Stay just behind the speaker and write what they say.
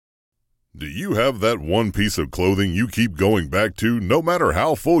Do you have that one piece of clothing you keep going back to no matter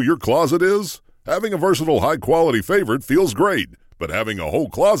how full your closet is? Having a versatile, high-quality favorite feels great, but having a whole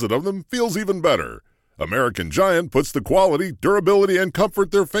closet of them feels even better. American Giant puts the quality, durability, and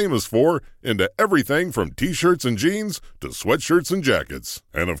comfort they're famous for into everything from t-shirts and jeans to sweatshirts and jackets.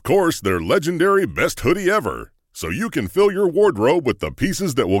 And of course, their legendary best hoodie ever. So you can fill your wardrobe with the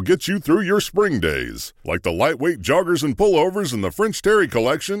pieces that will get you through your spring days, like the lightweight joggers and pullovers in the French Terry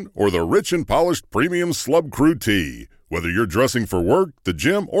collection or the rich and polished premium Slub Crew tee. Whether you're dressing for work, the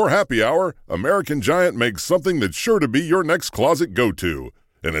gym, or happy hour, American Giant makes something that's sure to be your next closet go-to.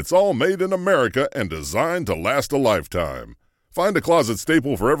 And it's all made in America and designed to last a lifetime. Find a closet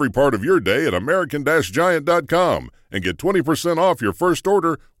staple for every part of your day at American-Giant.com and get 20% off your first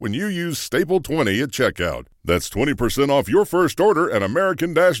order when you use Staple20 at checkout. That's 20% off your first order at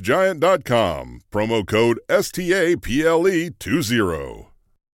American-Giant.com. Promo code STAPLE20.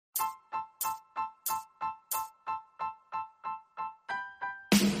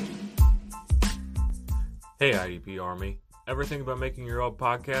 Hey IDP Army, ever think about making your own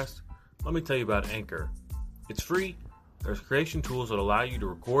podcast? Let me tell you about Anchor. It's free. There's creation tools that allow you to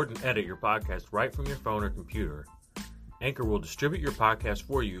record and edit your podcast right from your phone or computer. Anchor will distribute your podcast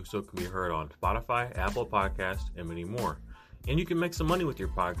for you so it can be heard on Spotify, Apple Podcasts, and many more. And you can make some money with your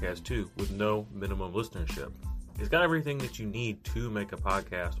podcast too with no minimum listenership. It's got everything that you need to make a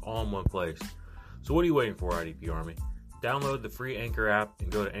podcast all in one place. So what are you waiting for, IDP Army? Download the free Anchor app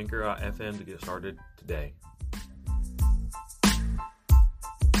and go to Anchor.fm to get started today.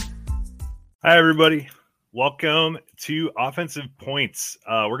 Hi, everybody. Welcome to Offensive Points.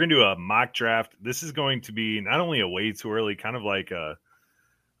 We're going to do a mock draft. This is going to be not only a way too early, kind of like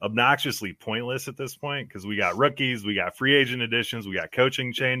obnoxiously pointless at this point, because we got rookies, we got free agent additions, we got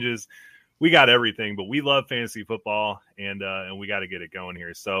coaching changes, we got everything. But we love fantasy football, and we got to get it going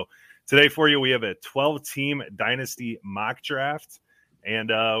here. So today for you, we have a 12-team Dynasty mock draft. And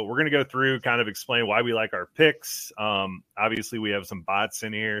we're going to go through, kind of explain why we like our picks. Obviously, we have some bots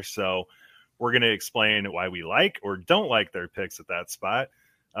in here, so we're going to explain why we like or don't like their picks at that spot.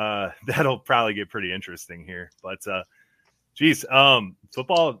 That'll probably get pretty interesting here. But,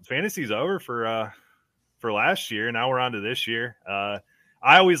 football fantasy is over for last year. Now we're on to this year. I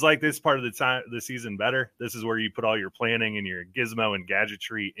always like this part of the season better. This is where you put all your planning and your gizmo and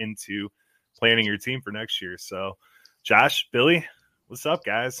gadgetry into planning your team for next year. So, Josh, Billy, what's up,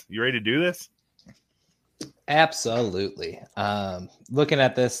 guys? You ready to do this? Absolutely. Looking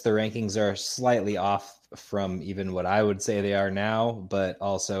at this, the rankings are slightly off from even what I would say they are now, but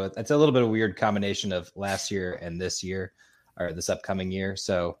also it's a little bit of a weird combination of last year and this year, or this upcoming year.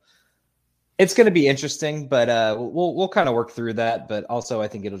 So it's going to be interesting, but we'll kind of work through that. But also, I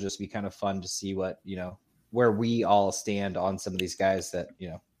think it'll just be kind of fun to see what, where we all stand on some of these guys that,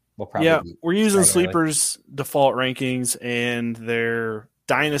 we'll probably. Yeah, we're using Sleeper's default rankings, and their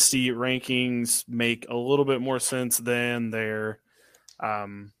Dynasty rankings make a little bit more sense than their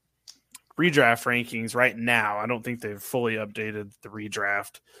redraft rankings right now. I don't think they've fully updated the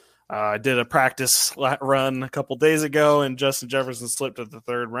redraft. I did a practice run a couple days ago, and Justin Jefferson slipped at the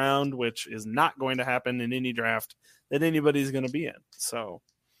third round, which is not going to happen in any draft that anybody's going to be in. So,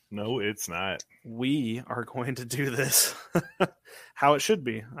 no, it's not. We are going to do this how it should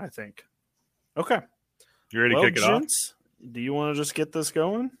be, I think. Okay. You ready to kick it off? Do you want to just get this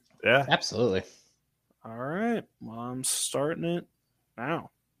going? Yeah. Absolutely. All right. Well, I'm starting it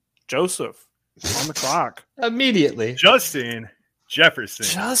now. Joseph, on the clock. Immediately. Justin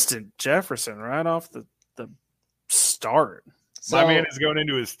Jefferson right off the start. So, my man is going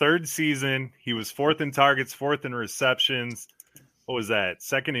into his third season. He was fourth in targets, fourth in receptions. What was that?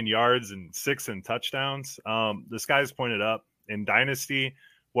 Second in yards and sixth in touchdowns. This guy's pointed up in Dynasty.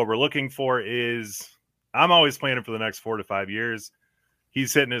 What we're looking for is, I'm always planning for the next 4 to 5 years.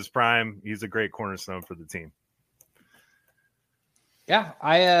 He's hitting his prime. He's a great cornerstone for the team. Yeah,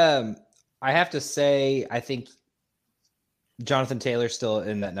 I have to say, I think Jonathan Taylor's still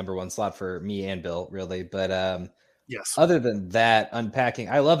in that number one slot for me and Bill, really. But yes, other than that, unpacking,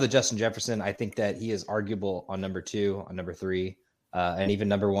 I love the Justin Jefferson. I think that he is arguable on number 2, on number 3, and even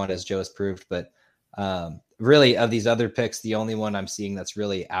number 1, as Joe has proved. But really, of these other picks, the only one I'm seeing that's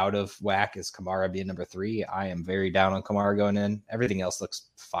really out of whack is Kamara being number 3. I am very down on Kamara going in. Everything else looks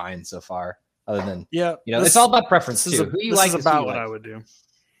fine so far, other than it's all about preference too. Who you like is about what I would do.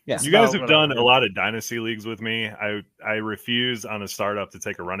 Yeah, you guys have done a lot of dynasty leagues with me. I refuse on a startup to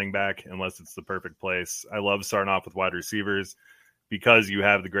take a running back unless it's the perfect place. I love starting off with wide receivers because you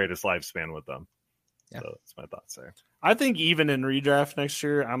have the greatest lifespan with them. Yeah. So that's my thoughts there. I think even in redraft next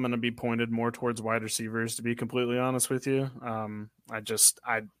year, I'm going to be pointed more towards wide receivers, to be completely honest with you.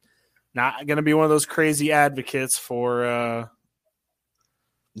 Not going to be one of those crazy advocates for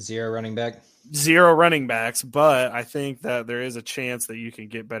Zero running back. zero running backs, but I think that there is a chance that you can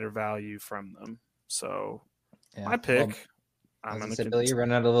get better value from them. So Yeah. my pick, Well, I'm going you're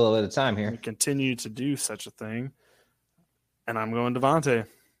running out a little bit of time here. to continue to do such a thing, and I'm going Devontae.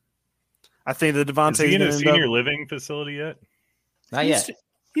 I think that Devontae is he in a senior living facility yet? Not yet.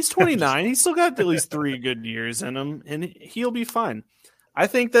 He's 29. He's still got at least 3 good years in him, and he'll be fine. I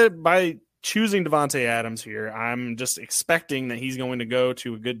think that by choosing Devontae Adams here, I'm just expecting that he's going to go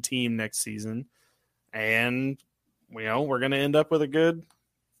to a good team next season, and we're going to end up with a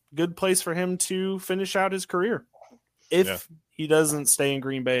good place for him to finish out his career. If he doesn't stay in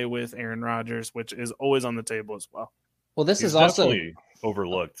Green Bay with Aaron Rodgers, which is always on the table as well. Well, this He's is also definitely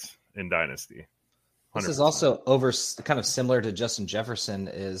overlooked in Dynasty. 100%. This is also kind of similar to Justin Jefferson.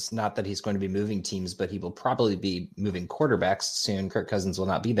 Is not that he's going to be moving teams, but he will probably be moving quarterbacks soon. Kirk Cousins will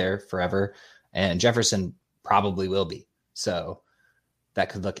not be there forever, and Jefferson probably will be. So that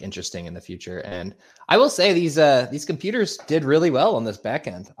could look interesting in the future. And I will say these computers did really well on this back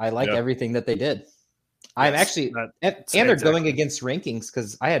end. I like everything that they did. I'm actually, and they're going against rankings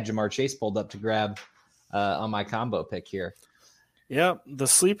because I had Jamar Chase pulled up to grab on my combo pick here. Yep, the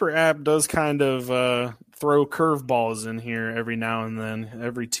Sleeper app does kind of throw curveballs in here every now and then.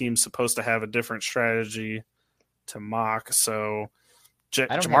 Every team's supposed to have a different strategy to mock. So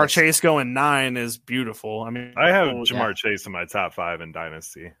Jamar Chase going 9 is beautiful. I mean, I have Jamar Chase in my top 5 in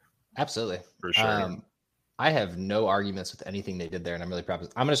Dynasty. Absolutely, for sure. I have no arguments with anything they did there, and I'm really proud of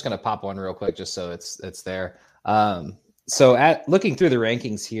it. I'm just going to pop one real quick just so it's there. So at looking through the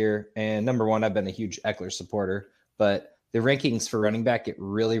rankings here, and number one, I've been a huge Eckler supporter, but the rankings for running back get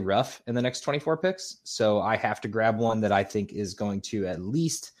really rough in the next 24 picks. So I have to grab one that I think is going to at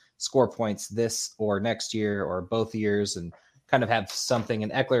least score points this or next year or both years and kind of have something.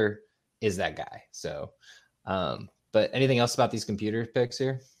 And Eckler is that guy. So, but anything else about these computer picks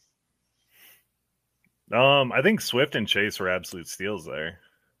here? I think Swift and Chase were absolute steals there.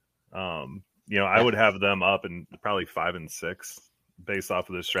 I would have them up in probably 5 and 6 based off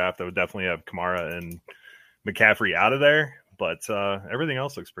of this draft. I would definitely have Kamara and McCaffrey out of there, but everything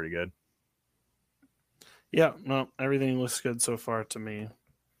else looks pretty good. Yeah, no, everything looks good so far to me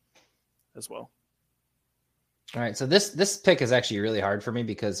as well. All right, so this pick is actually really hard for me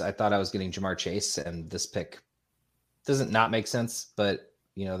because I thought I was getting Jamar Chase, and this pick doesn't not make sense, but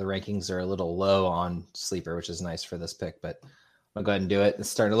the rankings are a little low on Sleeper, which is nice for this pick, but I'll go ahead and do it. It's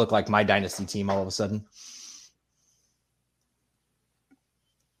starting to look like my dynasty team all of a sudden.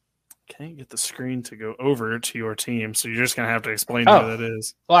 Can't get the screen to go over to your team, so you're just going to have to explain who that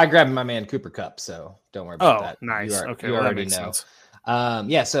is. Well, I grabbed my man Cooper Kupp, so don't worry about that. Nice. You already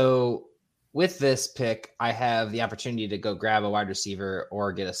know. So with this pick, I have the opportunity to go grab a wide receiver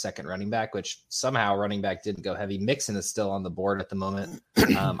or get a second running back, which somehow running back didn't go heavy. Mixon is still on the board at the moment.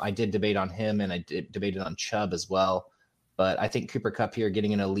 I did debate on him, and I debated on Chubb as well. But I think Cooper Kupp here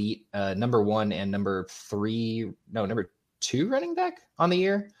getting an elite number 1 and number 2 running back on the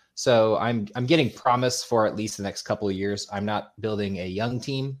year. So I'm getting promise for at least the next couple of years. I'm not building a young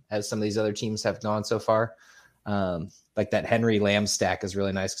team as some of these other teams have gone so far. Like that Henry Lamb stack is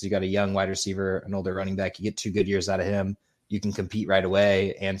really nice because you got a young wide receiver, an older running back. You get 2 good years out of him. You can compete right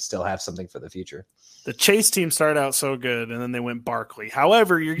away and still have something for the future. The Chase team started out so good, and then they went Barkley.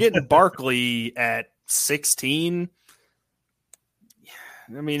 However, you're getting Barkley at 16.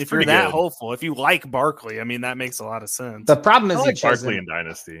 I mean, if you're that hopeful, if you like Barkley, I mean, that makes a lot of sense. The problem is he chose Barkley in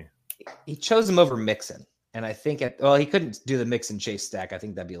Dynasty. He chose him over Mixon. And I think, he couldn't do the Mixon Chase stack. I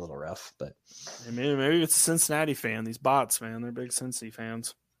think that'd be a little rough, but maybe it's a Cincinnati fan. These bots, man, they're big Cincy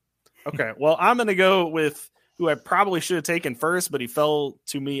fans. Okay, well, I'm going to go with who I probably should have taken first, but he fell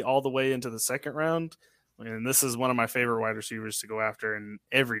to me all the way into the second round. And this is one of my favorite wide receivers to go after in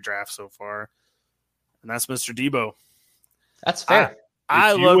every draft so far. And that's Mr. Debo. That's fair.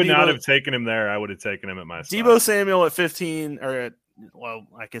 If you would not have taken him there, I would have taken him at my spot. Debo Samuel at 15, I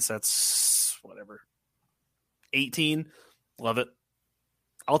guess that's whatever. 18. Love it.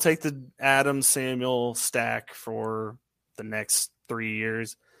 I'll take the Adams Samuel stack for the next 3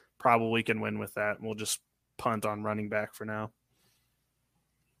 years. Probably can win with that. We'll just punt on running back for now.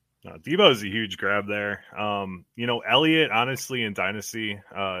 Debo is a huge grab there. Elliott, honestly, in Dynasty,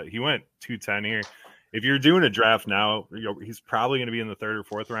 he went 210 here. If you're doing a draft now, he's probably going to be in the 3rd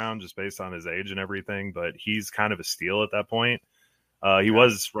or 4th round just based on his age and everything, but he's kind of a steal at that point. He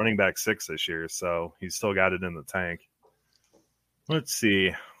was running back 6 this year, so he's still got it in the tank. Let's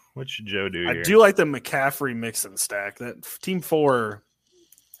see. What should Joe do here? I do like the McCaffrey Mixon stack. That team 4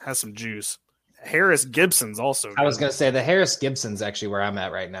 has some juice. Harris Gibson's also. I was going to say the Harris Gibson's actually where I'm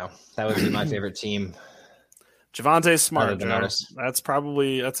at right now. That would be my favorite team. Javonte Smart, Joe. Otis. That's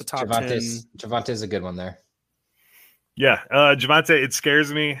a top 10. Javante's a good one there. Yeah, Javonte, it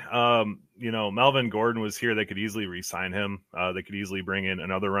scares me. Melvin Gordon was here. They could easily re-sign him. They could easily bring in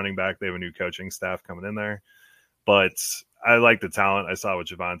another running back. They have a new coaching staff coming in there. But I like the talent I saw with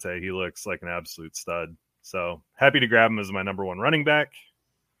Javonte. He looks like an absolute stud. So happy to grab him as my number one running back.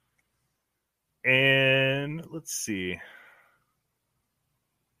 And let's see.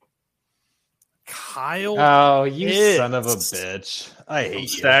 Kyle. Oh, you Pitts. son of a bitch. I hate I'm you.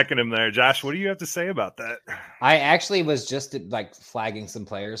 stacking him there. Josh, what do you have to say about that? I actually was just like flagging some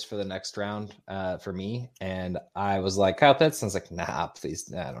players for the next round for me. And I was like, Kyle Pitts. And I was like, nah, please.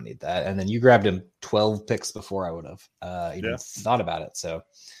 Nah, I don't need that. And then you grabbed him 12 picks before I would have even thought about it. So,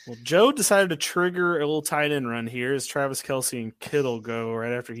 well, Joe decided to trigger a little tight end run here as Travis Kelce and Kittle go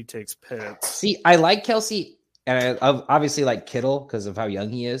right after he takes Pitts. See, I like Kelce. And I obviously like Kittle because of how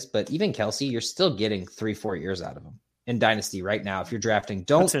young he is, but even Kelce, you're still getting 3-4 years out of him in Dynasty right now. If you're drafting,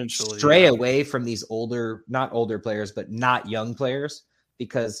 don't stray away from these not older players, but not young players,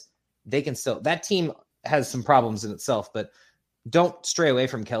 because they can still, that team has some problems in itself, but don't stray away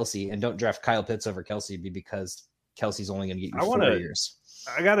from Kelce and don't draft Kyle Pitts over Kelce because Kelsey's only going to get you 4 years.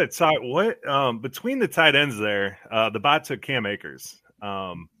 I got to talk between the tight ends there, the bot took Cam Akers.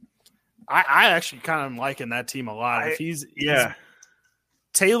 I actually kind of liking that team a lot. If he's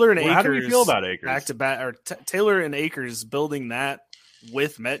Taylor and Akers. How do we feel about Akers? Back to back, or Taylor and Akers building that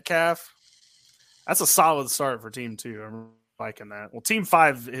with Metcalf. That's a solid start for Team 2. I'm liking that. Well, Team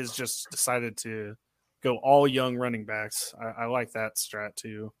 5 has just decided to go all young running backs. I like that strat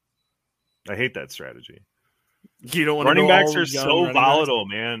too. I hate that strategy. You don't want running to backs are so volatile,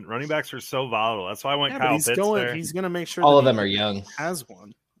 man. Running backs are so volatile. That's why I went Kyle Pitts there. He's going to make sure all of them are young. Has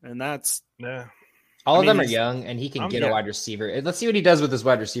one. And that's all of them are young, and he can get a wide receiver. Let's see what he does with his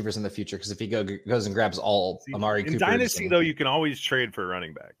wide receivers in the future. Because if he goes and grabs all Amari Cooper, in Dynasty though, you can always trade for a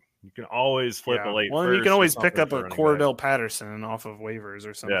running back. You can always flip a late. Well, you can always pick up a Cordell Patterson off of waivers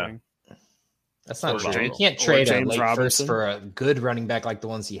or something. Yeah. That's not true. You can't trade a late first for a good running back like the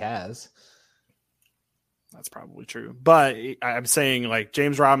ones he has. That's probably true, but I'm saying like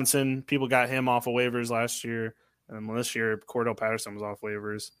James Robinson, people got him off of waivers last year. And this year, Cordell Patterson was off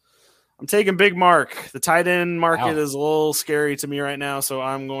waivers. I'm taking Big Mark. The tight end market is a little scary to me right now, so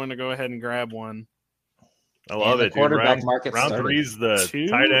I'm going to go ahead and grab one. I love it. Quarterback market round 3 is the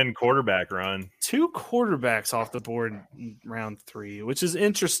tight end quarterback run. 2 quarterbacks off the board in round 3, which is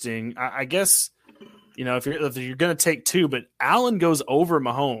interesting. I guess if you're going to take 2, but Allen goes over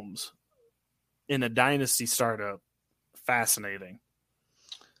Mahomes in a dynasty startup. Fascinating.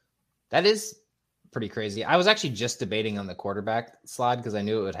 That is pretty crazy. I was actually just debating on the quarterback slide because I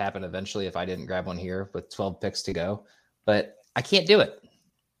knew it would happen eventually if I didn't grab one here with 12 picks to go, but I can't do it.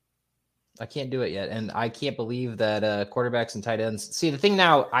 I can't do it yet. And I can't believe that quarterbacks and tight ends. See, the thing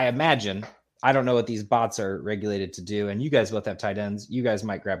now, I imagine, I don't know what these bots are regulated to do. And you guys both have tight ends. You guys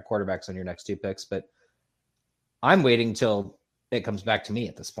might grab quarterbacks on your next 2 picks, but I'm waiting till it comes back to me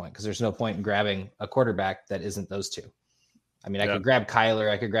at this point because there's no point in grabbing a quarterback that isn't those 2. I mean, I could grab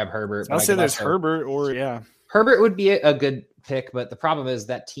Kyler. I could grab Herbert. I'll say there's Herbert Herbert would be a good pick, but the problem is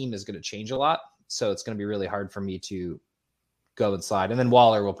that team is going to change a lot. So it's going to be really hard for me to go and slide. And then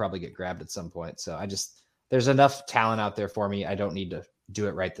Waller will probably get grabbed at some point. So there's enough talent out there for me. I don't need to do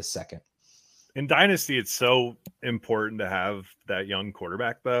it right this second. In Dynasty, it's so important to have that young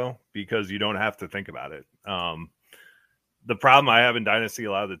quarterback, though, because you don't have to think about it. The problem I have in Dynasty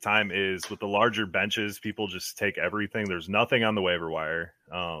a lot of the time is with the larger benches, people just take everything. There's nothing on the waiver wire,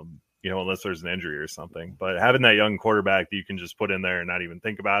 unless there's an injury or something. But having that young quarterback that you can just put in there and not even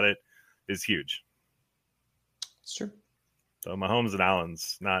think about it is huge. It's true. So Mahomes and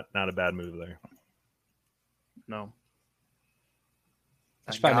Allen's not a bad move there. No.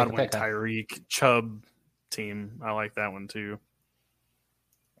 Godwin, Tyreek, Chubb team. I like that one too.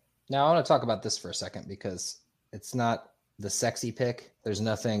 Now I want to talk about this for a second because it's not the sexy pick. There's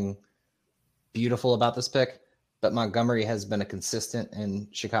nothing beautiful about this pick, but Montgomery has been a consistent in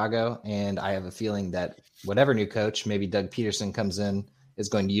Chicago. And I have a feeling that whatever new coach, maybe Doug Peterson comes in, is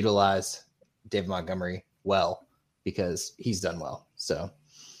going to utilize David Montgomery well because he's done well. So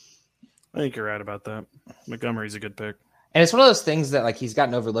I think you're right about that. Montgomery's a good pick. And it's one of those things that he's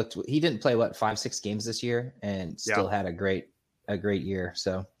gotten overlooked. He didn't play 5-6 games this year and still had a great year.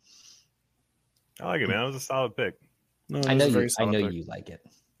 So I like it, man. It was a solid pick. No, I know you like it.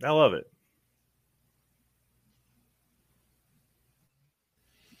 I love it.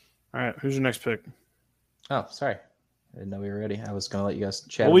 All right, who's your next pick? Oh, sorry. I didn't know we were ready. I was going to let you guys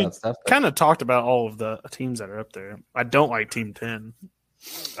chat Well, we about stuff. kind of talked about all of the teams that are up there. I don't like Team 10.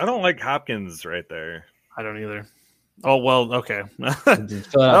 I don't like Hopkins right there. I don't either. Oh, well, okay. Fill it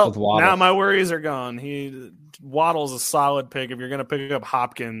up Well, with Waddle. now my worries are gone. Waddle's a solid pick. If you're going to pick up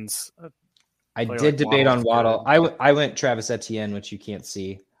Hopkins, I play did like debate on Waddle's Waddle. I went Travis Etienne, which you can't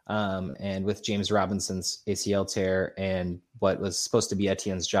see. And with James Robinson's ACL tear and what was supposed to be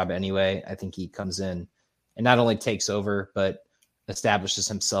Etienne's job anyway, I think he comes in and not only takes over, but establishes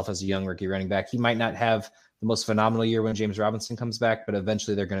himself as a young rookie running back. He might not have the most phenomenal year when James Robinson comes back, but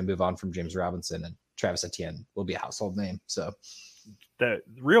eventually they're going to move on from James Robinson, and Travis Etienne will be a household name. So that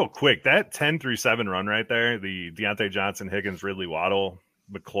real quick, that 10-7 run right there, the Deontay Johnson, Higgins, Ridley, Waddle,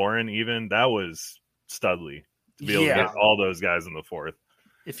 McLaurin, even that was studly to be able to get all those guys in the fourth.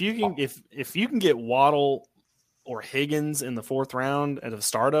 If you can, if you can get Waddle or Higgins in the fourth round at a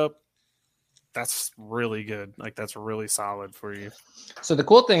startup, that's really good. Like, that's really solid for you. So the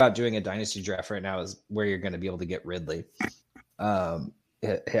cool thing about doing a dynasty draft right now is where you're going to be able to get Ridley.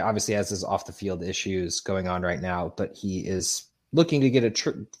 He obviously has his off the field issues going on right now, but he is looking to get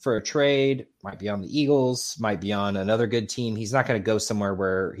for a trade. Might be on the Eagles, might be on another good team. He's not going to go somewhere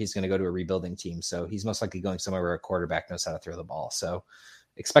where he's going to go to a rebuilding team. So he's most likely going somewhere where a quarterback knows how to throw the ball. So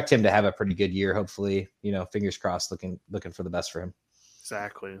expect him to have a pretty good year. Hopefully, fingers crossed, looking for the best for him.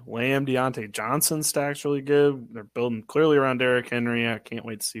 Exactly. Lamb, Deontay Johnson stack's really good. They're building clearly around Derrick Henry. I can't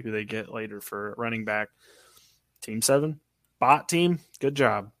wait to see who they get later for running back. Team 7, bot team, good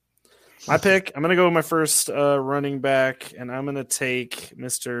job. My pick, I'm going to go with my first running back, and I'm going to take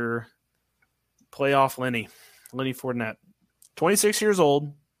Mr. Playoff Lenny Fournette. 26 years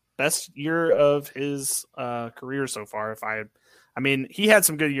old, best year of his career so far. I mean, he had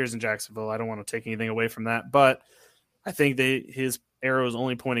some good years in Jacksonville. I don't want to take anything away from that, but I think his arrow is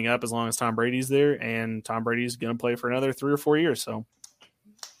only pointing up as long as Tom Brady's there, and Tom Brady's going to play for another 3 or 4 years. So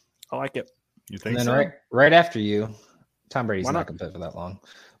I like it. You think and so? then right after you, Tom Brady's not going to play for that long.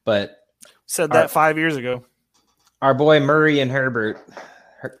 But said that 5 years ago. Our boy Murray and Herbert,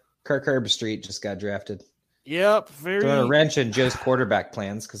 Kirk Herbstreit just got drafted. Yep, throwing a wrench in Joe's quarterback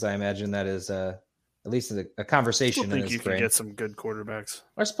plans, because I imagine that is at least a conversation. I think in his you brain. can get some good quarterbacks.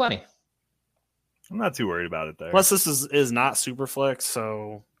 There's plenty. I'm not too worried about it there. Plus, this is not super flex,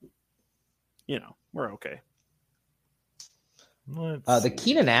 so we're okay. The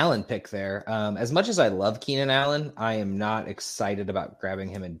Keenan Allen pick there. As much as I love Keenan Allen, I am not excited about grabbing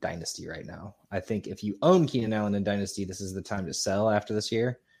him in Dynasty right now. I think if you own Keenan Allen in Dynasty, this is the time to sell after this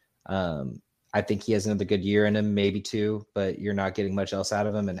year. I think he has another good year in him, maybe 2, but you're not getting much else out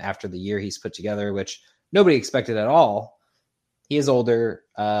of him. And after the year he's put together, which nobody expected at all, he is older.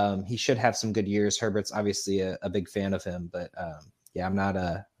 He should have some good years. Herbert's obviously a big fan of him, but I'm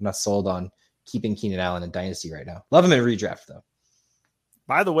not sold on keeping Keenan Allen in Dynasty right now. Love him in redraft though.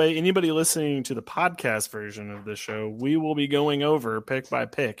 By the way, anybody listening to the podcast version of this show, we will be going over pick by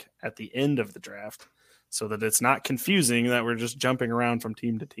pick at the end of the draft so that it's not confusing that we're just jumping around from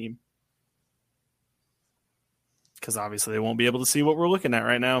team to team. Because obviously they won't be able to see what we're looking at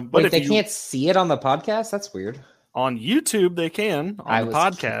right now. But if they can't see it on the podcast, that's weird. On YouTube, they can. On the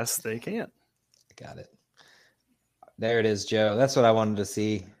podcast, they can't. Got it. There it is, Joe. That's what I wanted to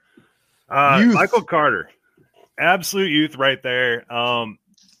see. Michael Carter. Absolute youth right there.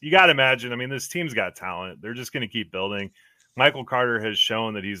 You got to imagine, this team's got talent. They're just going to keep building. Michael Carter has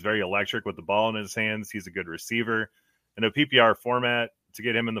shown that he's very electric with the ball in his hands. He's a good receiver. In a PPR format, to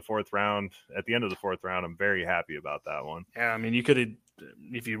get him in the 4th round, at the end of the 4th round, I'm very happy about that one. Yeah, you could have,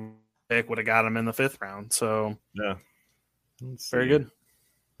 if you would have got him in the 5th round. So, yeah. Very good.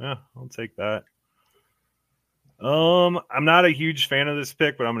 Yeah, I'll take that. I'm not a huge fan of this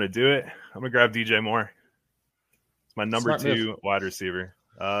pick, but I'm going to do it. I'm going to grab DJ Moore. It's my number 2 wide receiver.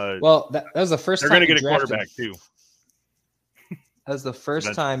 That was the first they're time going to get a quarterback too. That was the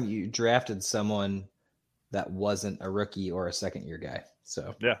first time you drafted someone that wasn't a rookie or a second-year guy.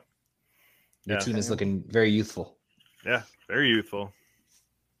 So your team is looking very youthful. Yeah, very youthful.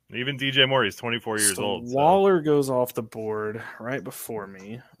 Even DJ Moore, he's 24 years old. Waller goes off the board right before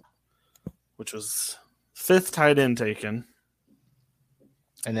me, which was 5th tight end taken.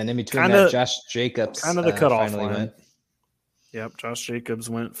 And then in between that, Josh Jacobs kind of the cutoff line. Went. Yep, Josh Jacobs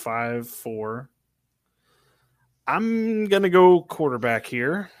went 5-4. I'm going to go quarterback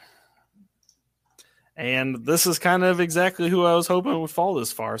here. And this is kind of exactly who I was hoping would fall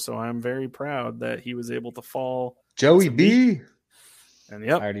this far, so I'm very proud that he was able to fall. Joey B. And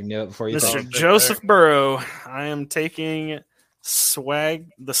I already knew it before you Mr. Joseph Burrow. I am taking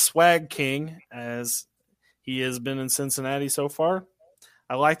the swag king, as he has been in Cincinnati so far.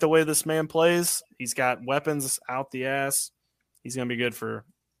 I like the way this man plays. He's got weapons out the ass. He's going to be good for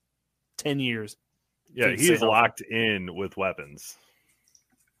 10 years. Yeah, he is locked in with weapons.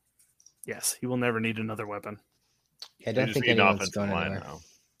 Yes, he will never need another weapon. Yeah, I don't think anyone's going anywhere. Now.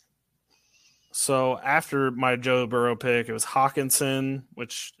 So after my Joe Burrow pick, it was Hawkinson,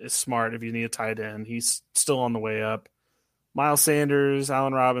 which is smart if you need a tight end. He's still on the way up. Miles Sanders,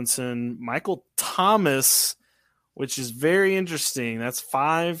 Allen Robinson, Michael Thomas, which is very interesting. That's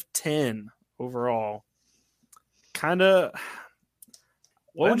 5'10" overall. Kind of.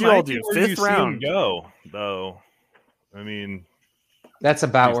 What would you all do? Fifth round go though. I mean, that's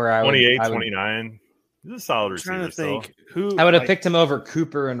about where I would. 28, 29. He's a solid receiver. I'm trying to think who I would have picked him over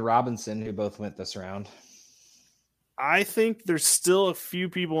Cooper and Robinson, who both went this round. I think there's still a few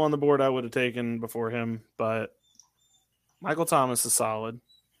people on the board I would have taken before him, but Michael Thomas is solid.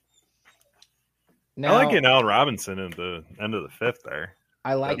 Now, I like getting Allen Robinson at the end of the fifth there.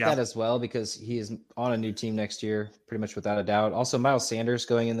 I like that as well because he is on a new team next year, pretty much without a doubt. Also, Miles Sanders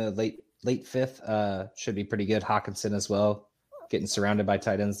going in the late fifth should be pretty good. Hawkinson as well, getting surrounded by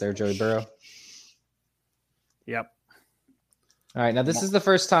tight ends there. Joey Burrow. Yep. All right, now this is the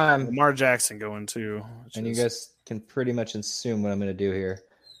first time Lamar Jackson going too, and you guys can pretty much assume what I'm going to do here.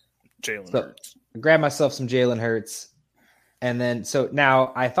 Jalen Hurts. Grab myself some Jalen Hurts, and then so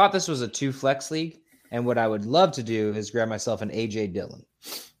now I thought this was a 2-flex league, and what I would love to do is grab myself an AJ Dillon.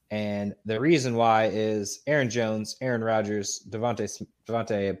 And the reason why is Aaron Jones, Aaron Rodgers,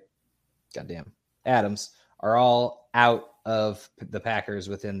 Devontae Adams are all out of the Packers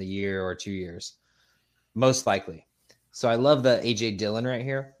within the year or 2 years, most likely. So I love the AJ Dillon right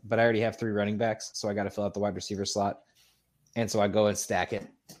here, but I already have 3 running backs, so I got to fill out the wide receiver slot. And so I go and stack it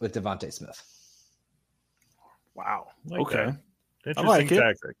with Devontae Smith. Wow. Okay. Interesting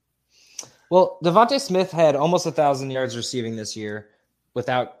tactic. Well, Devontae Smith had almost 1,000 yards receiving this year with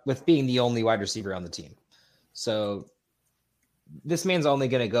being the only wide receiver on the team. So this man's only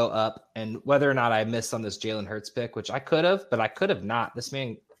going to go up. And whether or not I missed on this Jalen Hurts pick, which I could have, but I could have not. This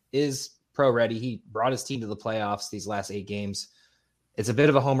man is pro ready. He brought his team to the playoffs these last 8 games. It's a bit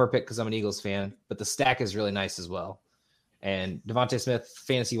of a homer pick because I'm an Eagles fan, but the stack is really nice as well. And Devontae Smith,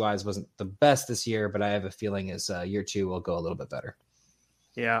 fantasy-wise, wasn't the best this year, but I have a feeling his year 2 will go a little bit better.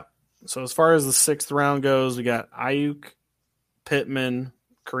 Yeah. So as far as the 6th round goes, we got Ayuk, Pittman,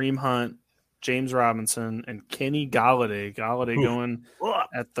 Kareem Hunt, James Robinson, and Kenny Galladay. Galladay going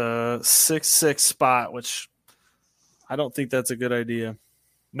at the 6-6 spot, which I don't think that's a good idea.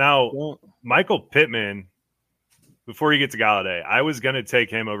 Now, Michael Pittman, before you get to Galladay, I was going to take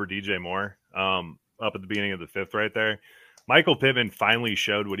him over DJ Moore up at the beginning of the 5th right there. Michael Pittman finally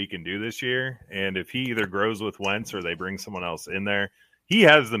showed what he can do this year, and if he either grows with Wentz or they bring someone else in there, he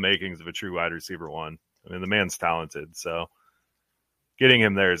has the makings of a true wide receiver 1. I mean, the man's talented, so getting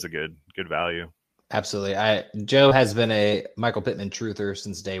him there is a good value. Absolutely. Joe has been a Michael Pittman truther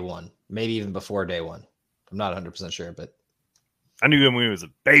since day 1, maybe even before day 1. I'm not 100% sure, but I knew him when he was a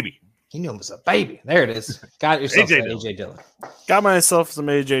baby. He knew him was a baby. There it is. Got yourself some AJ Dillon. Got myself some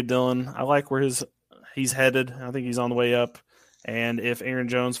AJ Dillon. I like where he's headed. I think he's on the way up. And if Aaron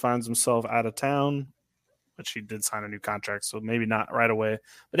Jones finds himself out of town, which he did sign a new contract, so maybe not right away.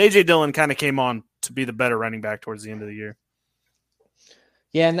 But AJ Dillon kind of came on to be the better running back towards the end of the year.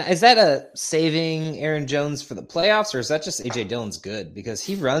 Yeah, and is that a saving Aaron Jones for the playoffs, or is that just AJ Dillon's good? Because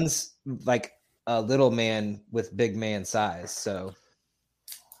he runs like a little man with big man size. So,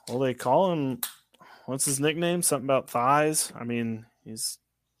 well, they call him, what's his nickname? Something about thighs. I mean,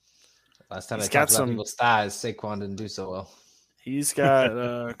 last time I talked about people's thighs, Saquon didn't do so well. He's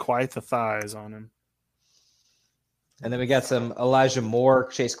got quite the thighs on him. And then we got some Elijah Moore,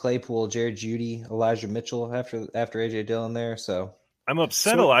 Chase Claypool, Jared Jeudy, Elijah Mitchell after AJ Dillon there. So I'm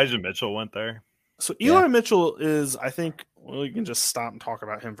upset Elijah Mitchell went there. So Eli Mitchell is, I think, well, you can just stop and talk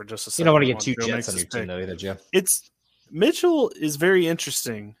about him for just a second. You don't want to get 2 Jets on your team, though, either, Joe. Mitchell is very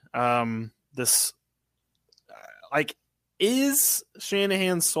interesting. Is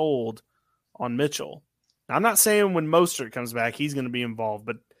Shanahan sold on Mitchell? Now, I'm not saying when Mostert comes back, he's going to be involved,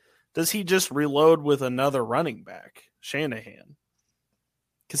 but does he just reload with another running back, Shanahan?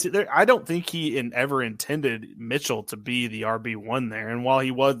 Because I don't think he ever intended Mitchell to be the RB1 there. And while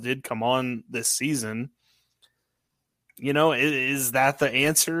he did come on this season, is that the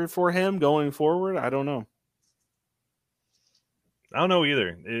answer for him going forward? I don't know. I don't know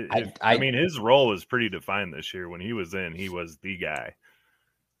either. I mean, his role was pretty defined this year. When he was in, he was the guy.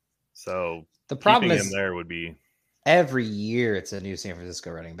 So the problem is him there would be every year it's a new San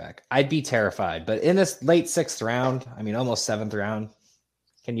Francisco running back. I'd be terrified. But in this late 6th round, I mean, almost 7th round,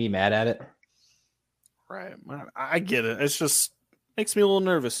 can you be mad at it? Right. I get it. It's just makes me a little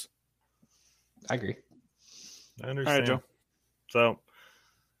nervous. I agree. I understand. All right, Joe. So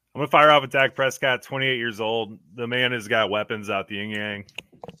I'm going to fire off with Dak Prescott, 28 years old. The man has got weapons out the yin-yang.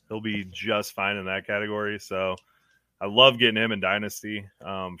 He'll be just fine in that category. So I love getting him in Dynasty.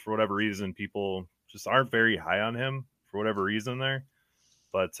 For whatever reason, people just aren't very high on him for whatever reason there.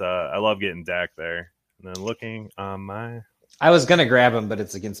 But I love getting Dak there. And then looking on my... I was going to grab him, but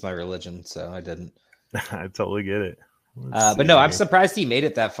it's against my religion, so I didn't. I totally get it. But no, I'm surprised he made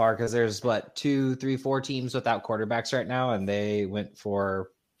it that far because there's 2, 3, 4 teams without quarterbacks right now, and they went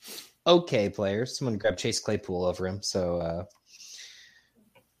for okay players. Someone grabbed Chase Claypool over him. So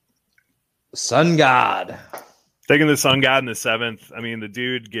Sun God. Taking the Sun God in the 7th. I mean, the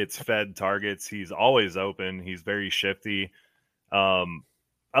dude gets fed targets. He's always open. He's very shifty.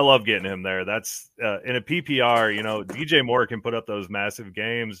 I love getting him there. That's in a PPR, DJ Moore can put up those massive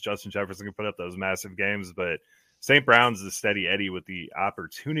games. Justin Jefferson can put up those massive games, but St. Brown's the steady Eddie with the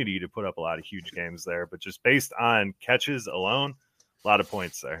opportunity to put up a lot of huge games there. But just based on catches alone, a lot of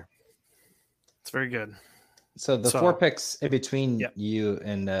points there. It's very good. So 4 picks in between you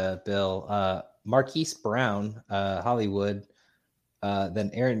and Bill, Marquise Brown, Hollywood,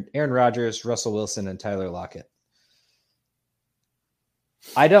 then Aaron Rodgers, Russell Wilson, and Tyler Lockett.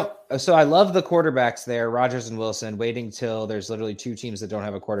 I love the quarterbacks there, Rodgers and Wilson, waiting till there's literally 2 teams that don't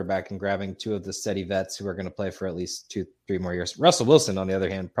have a quarterback and grabbing 2 of the steady vets who are going to play for at least 2-3 more years. Russell Wilson, on the other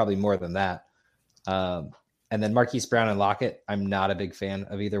hand, probably more than that. And then Marquise Brown and Lockett, I'm not a big fan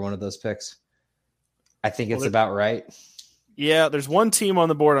of either one of those picks. I think it's about right. Yeah, there's one team on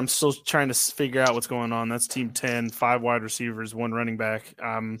the board I'm still trying to figure out what's going on. That's Team 10, 5 wide receivers, 1 running back.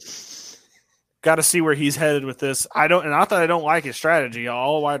 Got to see where he's headed with this. Not that I don't like his strategy.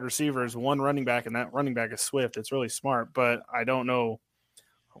 All wide receivers, 1 running back, and that running back is Swift. It's really smart, but I don't know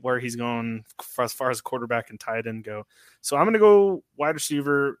where he's going as far as quarterback and tight end go. So I'm going to go wide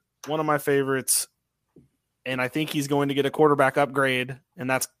receiver, one of my favorites, and I think he's going to get a quarterback upgrade, and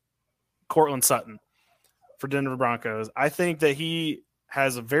that's Courtland Sutton for Denver Broncos. I think that he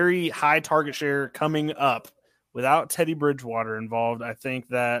has a very high target share coming up without Teddy Bridgewater involved. I think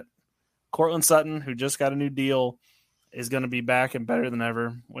that Courtland Sutton, who just got a new deal, is going to be back and better than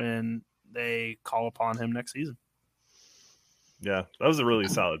ever when they call upon him next season. Yeah, that was a really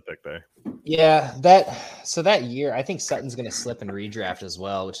solid pick there. Yeah, that year, I think Sutton's going to slip and redraft as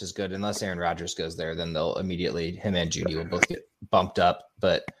well, which is good. Unless Aaron Rodgers goes there, then they'll immediately, him and Judy will both get bumped up.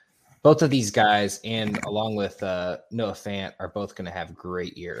 But both of these guys, and along with Noah Fant, are both going to have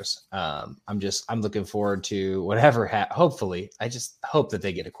great years. I'm looking forward to whatever. Hopefully, I just hope that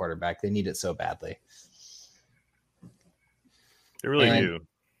they get a quarterback. They need it so badly. They really do.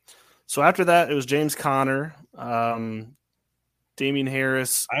 So after that, it was James Conner, Damian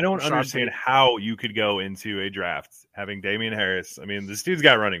Harris. I don't understand how you could go into a draft having Damian Harris. I mean, this dude's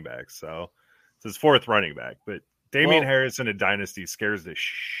got running backs, so it's his 4th running back. But Damian Harris in a dynasty scares the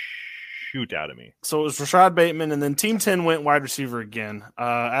shoot out of me. So it was Rashad Bateman, and then Team 10 went wide receiver again.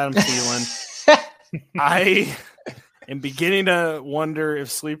 Adam Thielen. I am beginning to wonder if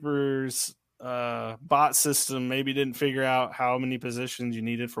Sleeper's bot system maybe didn't figure out how many positions you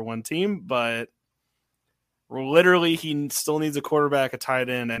needed for one team, but literally he still needs a quarterback, a tight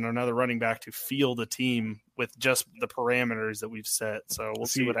end, and another running back to field a team with just the parameters that we've set. So we'll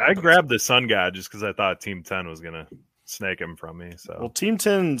see what happens. I grabbed the Sun guy just because I thought Team 10 was going to snake him from me. So Team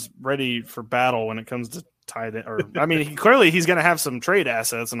 10's ready for battle when it comes to tight end. He's going to have some trade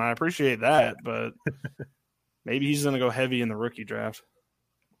assets, and I appreciate that, but maybe he's going to go heavy in the rookie draft.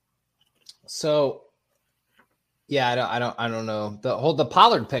 So, yeah, I don't know. The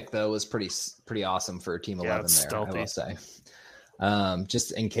Pollard pick though was pretty awesome for Team 11 there. Stealthy. I will say,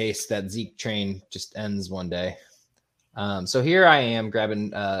 just in case that Zeke train just ends one day. So here I am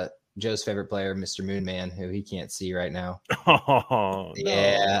grabbing Joe's favorite player, Mr. Moonman, who he can't see right now. Oh,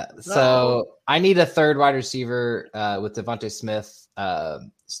 yeah. No. So I need a 3rd wide receiver with Devontae Smith,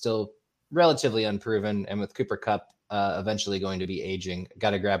 still relatively unproven, and with Cooper Kupp eventually going to be aging. Got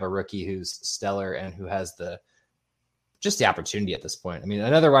to grab a rookie who's stellar and who has the opportunity at this point. I mean,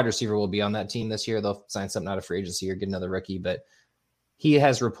 another wide receiver will be on that team this year. They'll sign something out of free agency or get another rookie, but he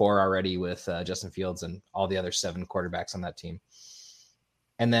has rapport already with Justin Fields and all the other 7 quarterbacks on that team.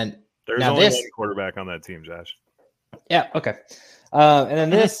 And then there's only 1 quarterback on that team, Josh. Yeah. Okay. And then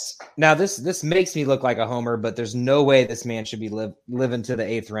this makes me look like a homer, but there's no way this man should be living to the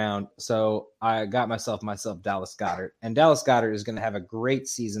 8th round. So I got myself Dallas Goedert, and Dallas Goedert is going to have a great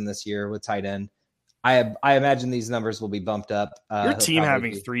season this year with tight end. I imagine these numbers will be bumped up. Your team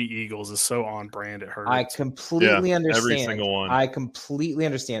having be... 3 Eagles is so on brand. It hurts. I completely understand. Every single one. I completely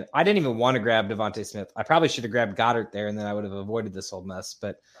understand. I didn't even want to grab Devontae Smith. I probably should have grabbed Goddard there, and then I would have avoided this whole mess.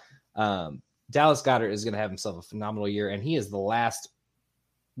 But Dallas Goedert is going to have himself a phenomenal year, and he is the last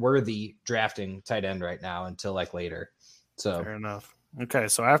worthy drafting tight end right now until like later. So fair enough. Okay,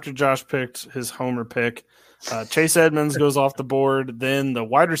 so after Josh picked his homer pick, Chase Edmonds goes off the board. Then the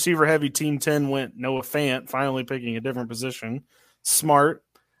wide receiver heavy team 10 went Noah Fant, finally picking a different position. Smart.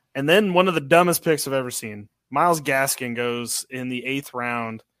 And then one of the dumbest picks I've ever seen. Myles Gaskin goes in the 8th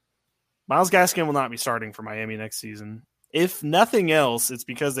round. Myles Gaskin will not be starting for Miami next season. If nothing else, it's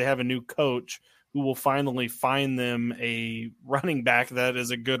because they have a new coach who will finally find them a running back that is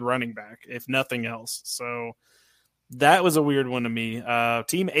a good running back, if nothing else. So that was a weird one to me.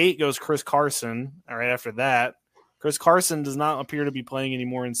 Team 8 goes Chris Carson. All right, after that, Chris Carson does not appear to be playing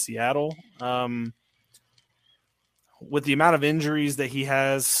anymore in Seattle. With the amount of injuries that he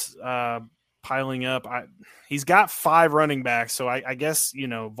has piling up, he's got 5 running backs, so I guess,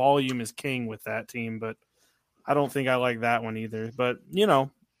 volume is king with that team, but I don't think I like that one either. But,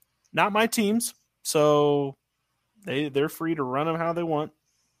 not my teams, so they're free to run them how they want.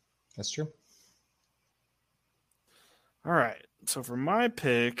 that's true. All right. So for my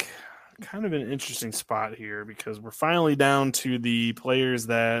pick, kind of an interesting spot here because we're finally down to the players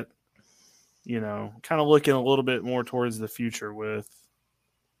that, kind of looking a little bit more towards the future with.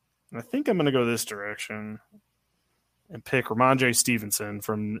 And I think I'm going to go this direction and pick Ramondre Stevenson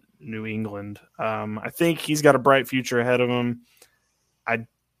from New England. I think he's got a bright future ahead of him. I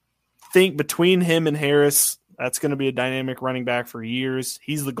think between him and Harris, that's going to be a dynamic running back for years.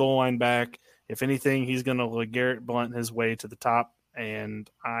 He's the goal line back. If anything, he's going to LeGarrette Blount his way to the top, and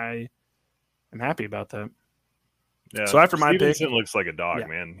I am happy about that. Yeah. So after my pick, Stevenson looks like a dog,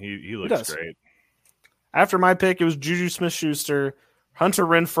 man. He looks great. After my pick, it was Juju Smith-Schuster, Hunter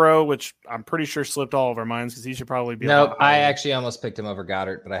Renfrow, which I'm pretty sure slipped all of our minds because he should probably be. No, I actually almost picked him over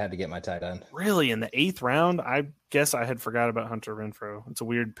Goddard, but I had to get my tight end. Really, in the 8th round? I guess I had forgot about Hunter Renfrow. It's a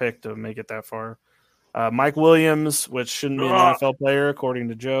weird pick to make it that far. Mike Williams, which shouldn't be an NFL player, according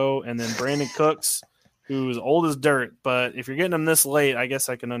to Joe, and then Brandon Cooks, who's old as dirt. But if you're getting him this late, I guess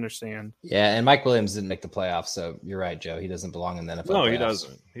I can understand. Yeah, and Mike Williams didn't make the playoffs, so you're right, Joe. He doesn't belong in the NFL. No, playoffs. he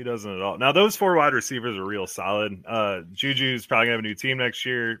doesn't. He doesn't at all. Now, those 4 wide receivers are real solid. Juju's probably going to have a new team next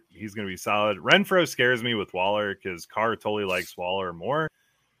year. He's going to be solid. Renfrow scares me with Waller because Carr totally likes Waller more.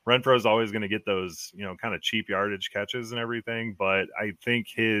 Renfro's always going to get those, kind of cheap yardage catches and everything. But I think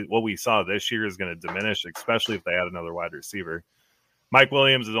what we saw this year is going to diminish, especially if they add another wide receiver. Mike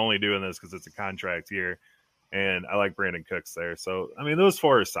Williams is only doing this because it's a contract year. And I like Brandon Cooks there. So, those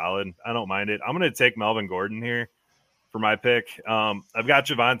 4 are solid. I don't mind it. I'm going to take Melvin Gordon here for my pick. I've got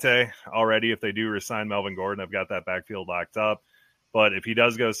Javonte already. If they do resign Melvin Gordon, I've got that backfield locked up. But if he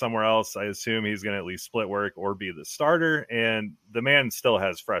does go somewhere else, I assume he's going to at least split work or be the starter. And the man still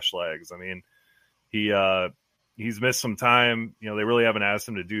has fresh legs. He's missed some time. They really haven't asked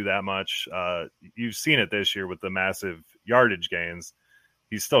him to do that much. You've seen it this year with the massive yardage gains.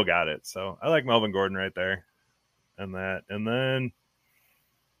 He's still got it. So I like Melvin Gordon right there. And then,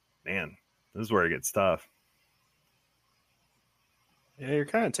 man, this is where it gets tough. Yeah, you're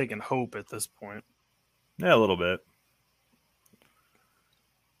kind of taking hope at this point. Yeah, a little bit.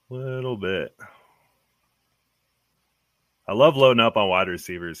 I love loading up on wide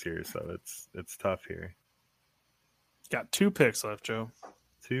receivers here, so it's tough here. Got 2 picks left, Joe.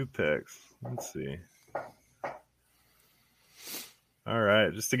 2 picks. Let's see. All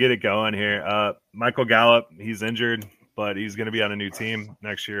right, just to get it going here. Michael Gallup, he's injured, but he's going to be on a new team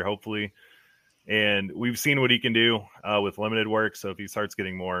next year, hopefully. And we've seen what he can do with limited work, so if he starts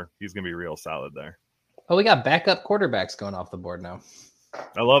getting more, he's going to be real solid there. Oh, we got backup quarterbacks going off the board now.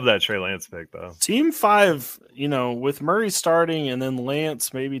 I love that Trey Lance pick, though. Team 5, with Murray starting and then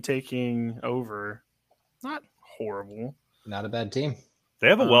Lance maybe taking over, not horrible. Not a bad team. They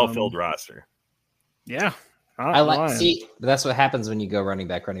have a well-filled roster. Yeah. See, that's what happens when you go running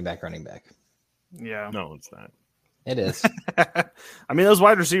back. Yeah. No, it's not. It is. Those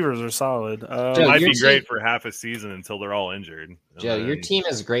wide receivers are solid. It might be great for half a season until they're all injured. Joe, your team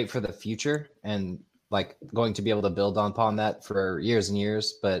is great for the future and going to be able to build upon that for years and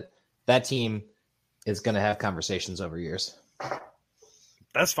years, but that team is going to have conversations over years.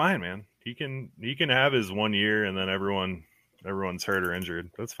 That's fine, man. He can have his 1 year and then everyone's hurt or injured.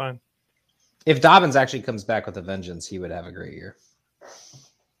 That's fine. If Dobbins actually comes back with a vengeance, he would have a great year.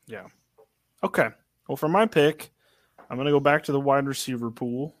 Yeah. Okay. Well, for my pick, I'm going to go back to the wide receiver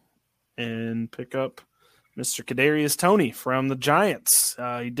pool and pick up Mr. Kadarius Toney from the Giants.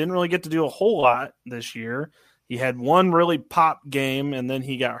 He didn't really get to do a whole lot this year. He had one really pop game, and then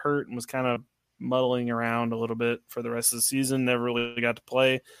he got hurt and was kind of muddling around a little bit for the rest of the season. Never really got to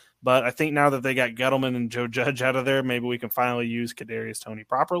play. But I think now that they got Gettleman and Joe Judge out of there, maybe we can finally use Kadarius Toney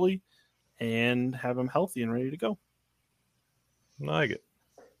properly and have him healthy and ready to go. I like it.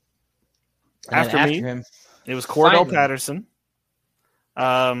 After him, it was Cordell Patterson.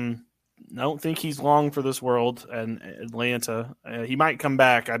 Don't think he's long for this world and Atlanta. He might come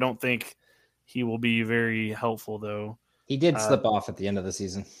back. I don't think he will be very helpful, though. He did slip off at the end of the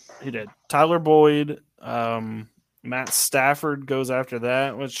season. He did. Tyler Boyd, Matt Stafford goes after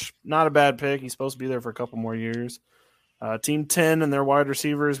that, which not a bad pick. He's supposed to be there for a couple more years. Team 10 and their wide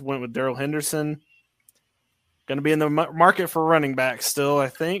receivers went with Darrell Henderson. Going to be in the market for running back still, I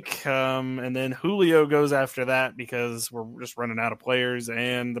think. And then Julio goes after that because we're just running out of players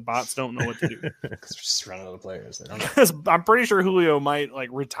and the bots don't know what to do. Because we're just running out of players. They don't know. Because I'm pretty sure Julio might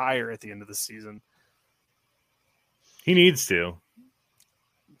retire at the end of the season. He needs to.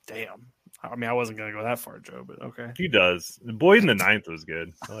 Damn. I mean, I wasn't going to go that far, Joe, but okay. He does. Boyd in the 9th was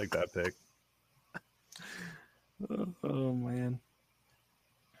good. I like that pick. Oh, man.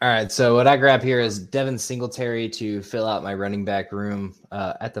 All right, so what I grab here is Devin Singletary to fill out my running back room.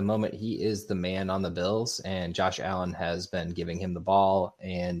 At the moment, he is the man on the Bills, and Josh Allen has been giving him the ball,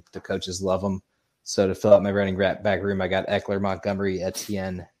 and the coaches love him. So to fill out my running back room, I got Eckler, Montgomery,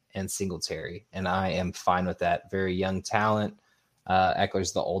 Etienne, and Singletary, and I am fine with that. Very young talent.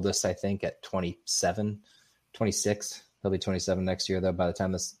 Eckler's the oldest, I think, at 27, 26. He'll be 27 next year, though, by the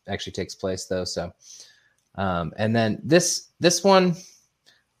time this actually takes place, though. So, and then this one,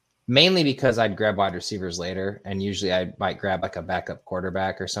 mainly because I'd grab wide receivers later, and usually I might grab like a backup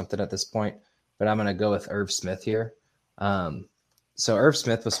quarterback or something at this point, but I'm going to go with Irv Smith here. So Irv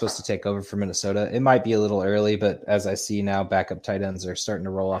Smith was supposed to take over for Minnesota. It might be a little early, but as I see now, backup tight ends are starting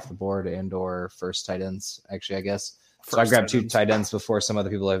to roll off the board and or first tight ends, actually, I guess. So I grabbed two tight ends before some other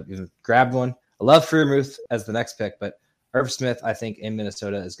people have even grabbed one. I love Freiermuth as the next pick, but Irv Smith, I think, in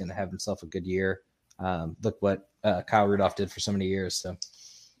Minnesota is going to have himself a good year. Look what Kyle Rudolph did for so many years. So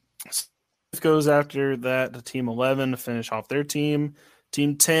goes after that to team 11 to finish off their team.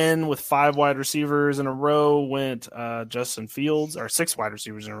 Team 10 with 5 wide receivers in a row went Justin Fields, or 6 wide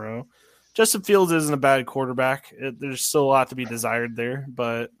receivers in a row. Justin Fields isn't a bad quarterback. There's still a lot to be desired there,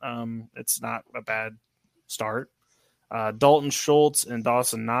 but it's not a bad start. Dalton Schultz and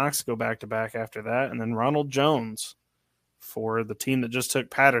Dawson Knox go back-to-back after that, and then Ronald Jones for the team that just took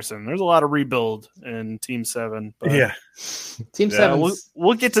Patterson. There's a lot of rebuild in Team 7. But yeah. Team 7.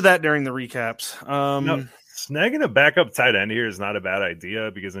 We'll get to that during the recaps. Snagging a backup tight end here is not a bad idea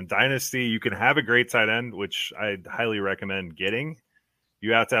because in Dynasty, you can have a great tight end, which I'd highly recommend getting.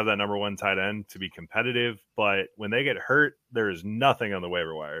 You have to have that number 1 tight end to be competitive, but when they get hurt, there is nothing on the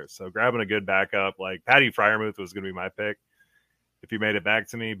waiver wire. So grabbing a good backup, like Patty Freiermuth was going to be my pick if he made it back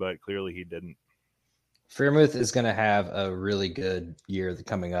to me, but clearly he didn't. Freiermuth is going to have a really good year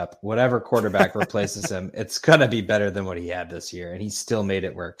coming up. Whatever quarterback replaces him, it's going to be better than what he had this year, and he still made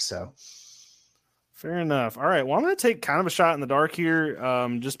it work. So, fair enough. All right, well, I'm going to take kind of a shot in the dark here,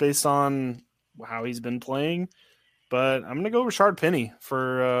 just based on how he's been playing. But I'm going to go Rashard Penny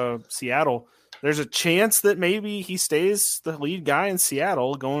for Seattle. There's a chance that maybe he stays the lead guy in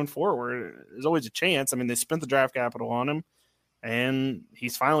Seattle going forward. There's always a chance. I mean, they spent the draft capital on him, and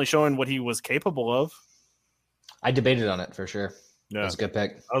he's finally showing what he was capable of. I debated on it for sure. Yeah. It was a good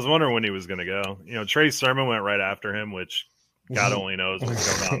pick. I was wondering when he was going to go. Trey Sermon went right after him, which God only knows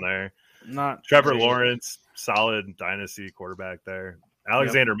what's going on there. Not Trevor Lawrence, solid dynasty quarterback there.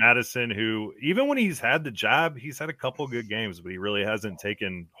 Alexander Madison, who even when he's had the job, he's had a couple good games, but he really hasn't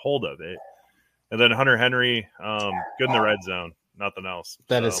taken hold of it. And then Hunter Henry, good in the red zone. Nothing else.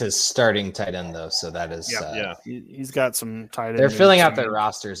 That is his starting tight end, though. So that is, he's got some tight ends. They're filling out their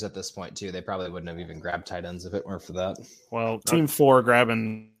rosters at this point too. They probably wouldn't have even grabbed tight ends if it weren't for that. Well, Team 4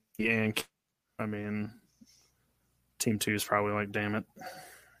 grabbing Yank. I mean, Team 2 is probably like, damn it.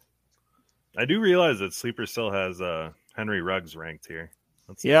 I do realize that Sleeper still has Henry Ruggs ranked here.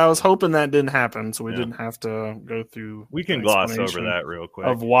 I was hoping that didn't happen, so we didn't have to go through. We can gloss over that real quick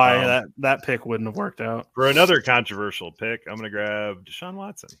of why that pick wouldn't have worked out. For another controversial pick, I'm going to grab Deshaun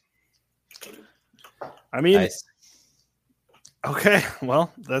Watson. I mean, nice. Okay,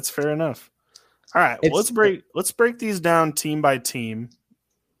 well, that's fair enough. All right, let's break these down team by team.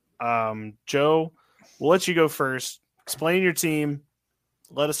 Joe, we'll let you go first. Explain your team.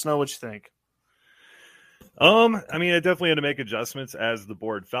 Let us know what you think. I mean, I definitely had to make adjustments as the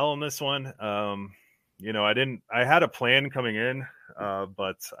board fell on this one. I had a plan coming in,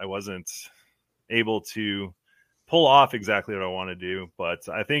 but I wasn't able to pull off exactly what I want to do. But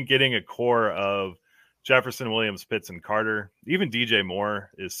I think getting a core of Jefferson, Williams, Pitts, and Carter, even DJ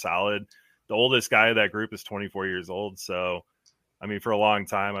Moore is solid. The oldest guy of that group is 24 years old. So, I mean, for a long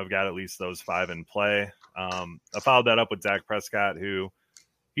time, I've got at least those 5 in play. I followed that up with Dak Prescott, who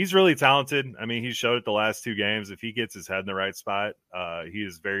he's really talented. I mean, he showed it the last 2 games. If he gets his head in the right spot, he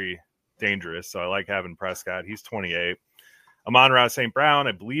is very dangerous. So I like having Prescott. He's 28. Amon-Ra St. Brown,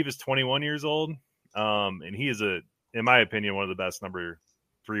 I believe, is 21 years old. And he is, in my opinion, one of the best number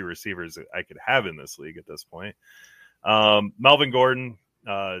 3 receivers that I could have in this league at this point. Melvin Gordon,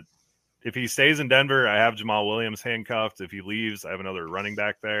 if he stays in Denver, I have Jamal Williams handcuffed. If he leaves, I have another running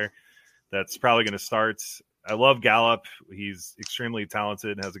back there that's probably going to start. I love Gallup. He's extremely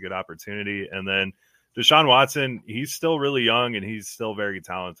talented and has a good opportunity. And then Deshaun Watson, he's still really young and he's still very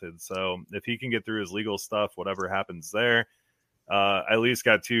talented. So if he can get through his legal stuff, whatever happens there, I at least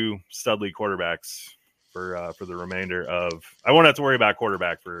got 2 studly quarterbacks for the remainder of. I won't have to worry about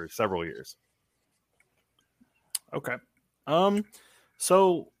quarterback for several years. Okay.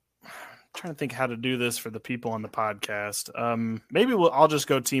 So I'm trying to think how to do this for the people on the podcast. Maybe I'll just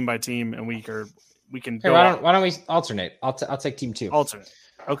go team by team, and we can. Hey, why don't we alternate? I'll take team 2. Alternate.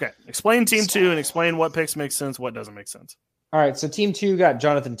 Okay. Explain team 2 and explain what picks make sense, what doesn't make sense. All right. So team 2 got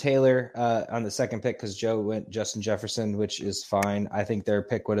Jonathan Taylor on the second pick because Joe went Justin Jefferson, which is fine. I think their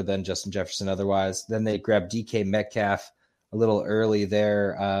pick would have been Justin Jefferson otherwise. Then they grabbed DK Metcalf a little early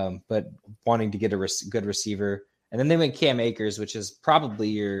there, but wanting to get a good receiver. And then they went Cam Akers, which is probably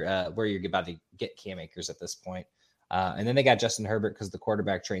your where you're about to get Cam Akers at this point. And then they got Justin Herbert because the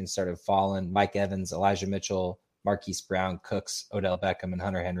quarterback train started falling. Mike Evans, Elijah Mitchell, Marquise Brown, Cooks, Odell Beckham, and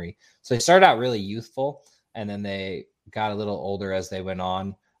Hunter Henry. So they started out really youthful, and then they got a little older as they went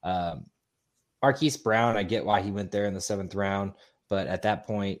on. Marquise Brown, I get why he went there in the 7th round, but at that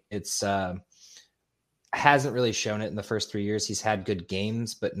point, it's hasn't really shown it in the first 3 years. He's had good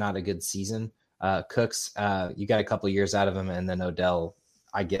games, but not a good season. Cooks, you got a couple of years out of him, and then Odell,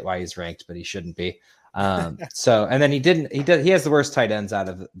 I get why he's ranked, but he shouldn't be. So, and then he has the worst tight ends out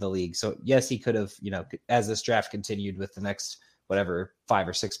of the league. So yes, he could have, as this draft continued with the next, 5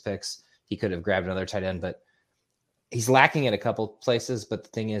 or 6 picks, he could have grabbed another tight end, but he's lacking at a couple places. But the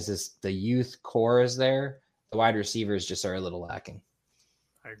thing is the youth core is there. The wide receivers just are a little lacking.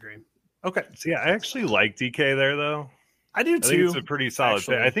 I agree. Okay. So yeah, I actually like DK there though. I do too. I think it's a pretty solid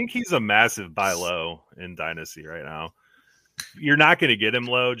pick. I think he's a massive buy low in Dynasty right now. You're not going to get him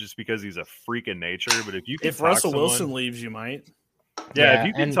low just because he's a freak in nature. But if Russell Wilson leaves, you might. Yeah, if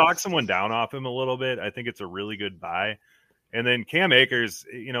you can talk someone down off him a little bit, I think it's a really good buy. And then Cam Akers,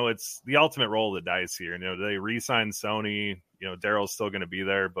 it's the ultimate roll of the dice here. They re-signed Sony. Daryl's still going to be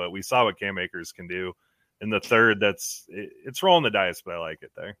there, but we saw what Cam Akers can do in the 3rd. It's rolling the dice, but I like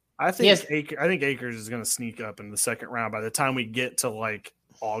it there. I think Akers is going to sneak up in the 2nd round. By the time we get to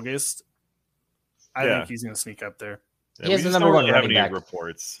August, I think he's going to sneak up there. Yeah, he has the number 1 running back.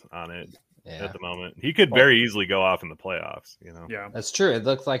 Reports on it at the moment. He could very easily go off in the playoffs. Yeah, that's true. It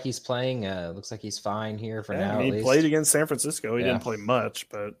looks like he's playing. Looks like he's fine here for now. He played against San Francisco. He didn't play much,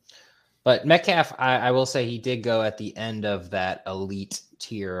 but Metcalf, I will say he did go at the end of that elite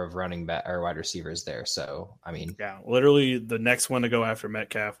tier of running back or wide receivers there. So, I mean, literally the next one to go after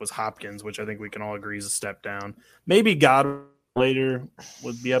Metcalf was Hopkins, which I think we can all agree is a step down. Maybe Goddard later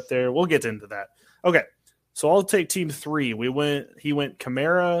would be up there. We'll get into that. Okay. So I'll take team 3. He went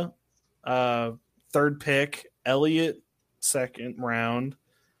Kamara, 3rd pick, Elliott, 2nd round,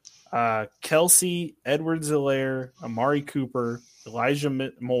 Kelsey, Edwards-Helaire, Amari Cooper,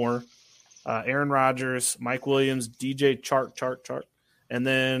 Elijah Moore, Aaron Rodgers, Mike Williams, DJ Chark, and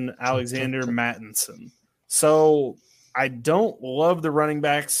then Alexander Mattinson. So I don't love the running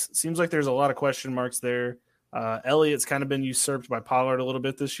backs. Seems like there's a lot of question marks there. Elliott's kind of been usurped by Pollard a little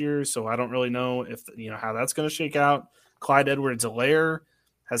bit this year, so I don't really know if how that's going to shake out. Clyde Edwards-Helaire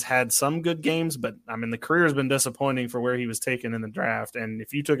has had some good games, but the career has been disappointing for where he was taken in the draft. And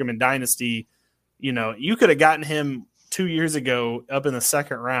if you took him in Dynasty, you could have gotten him 2 years ago up in the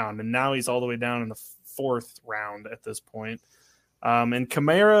 2nd round, and now he's all the way down in the 4th round at this point. And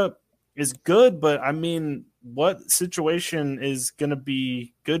Kamara is good, but what situation is going to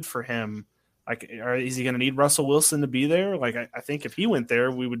be good for him? Is he going to need Russell Wilson to be there? I think if he went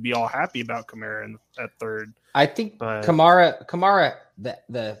there, we would be all happy about Kamara at 3rd. I think Kamara,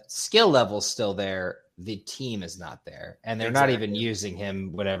 the skill level's still there. The team is not there, and they're not even using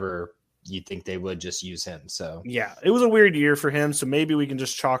him whenever you think they would just use him. So yeah, it was a weird year for him. So maybe we can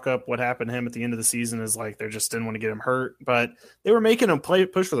just chalk up what happened to him at the end of the season as they just didn't want to get him hurt, but they were making him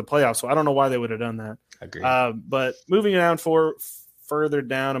push for the playoffs. So I don't know why they would have done that. Agreed. But moving down 4 further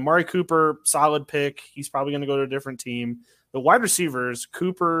down. Amari Cooper, solid pick. He's probably going to go to a different team. The wide receivers,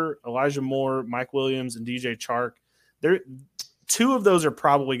 Cooper, Elijah Moore, Mike Williams, and DJ Chark, two of those are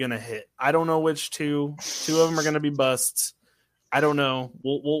probably going to hit. I don't know which two. Two of them are going to be busts. I don't know.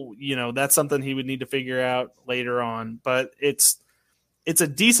 We'll that's something he would need to figure out later on. But it's a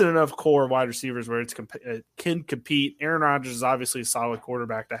decent enough core of wide receivers where it can compete. Aaron Rodgers is obviously a solid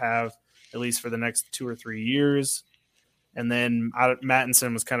quarterback to have, at least for the next 2 or 3 years. And then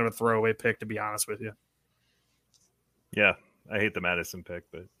Mattinson was kind of a throwaway pick, to be honest with you. Yeah, I hate the Madison pick,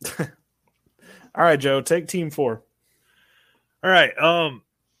 but all right, Joe, take team 4. All right.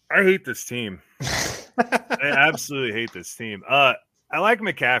 I hate this team. I absolutely hate this team. I like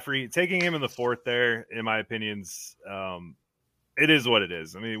McCaffrey. Taking him in the 4th there, in my opinions, it is what it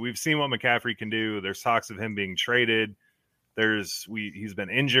is. I mean, we've seen what McCaffrey can do. There's talks of him being traded. He's been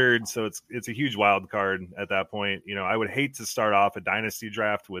injured, so it's a huge wild card at that point. I would hate to start off a dynasty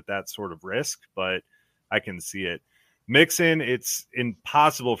draft with that sort of risk, but I can see it. Mixon, it's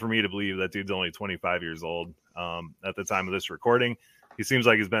impossible for me to believe that dude's only 25 years old at the time of this recording. He seems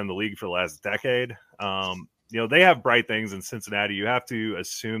like he's been in the league for the last decade. They have bright things in Cincinnati. You have to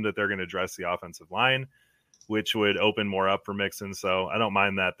assume that they're going to address the offensive line, which would open more up for Mixon. So I don't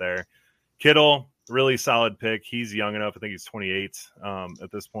mind that there. Kittle, really solid pick. He's young enough. I think he's 28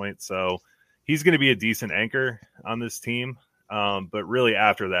 at this point. So he's going to be a decent anchor on this team. But really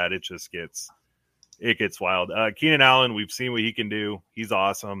after that, it gets wild. Keenan Allen, we've seen what he can do. He's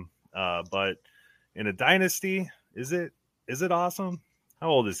awesome. But in a dynasty, is it awesome? How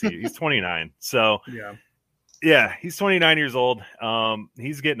old is he? He's 29. So yeah, he's 29 years old.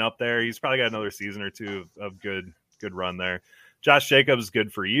 He's getting up there. He's probably got another season or two of good run there. Josh Jacobs is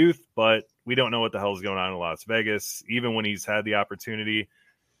good for youth, but we don't know what the hell is going on in Las Vegas. Even when he's had the opportunity,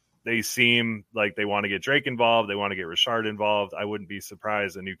 they seem like they want to get Drake involved. They want to get Richard involved. I wouldn't be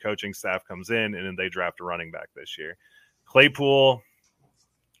surprised a new coaching staff comes in and then they draft a running back this year. Claypool,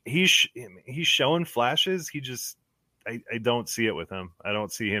 he's showing flashes. I don't see it with him. I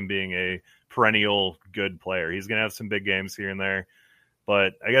don't see him being a perennial good player. He's going to have some big games here and there,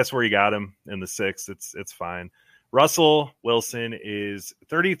 but I guess where you got him in the 6th, it's fine. Russell Wilson is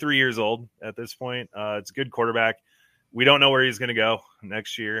 33 years old at this point. It's a good quarterback. We don't know where he's going to go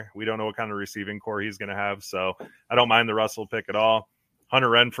next year. We don't know what kind of receiving core he's going to have. So I don't mind the Russell pick at all. Hunter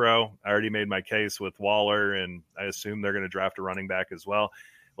Renfrow, I already made my case with Waller, and I assume they're going to draft a running back as well.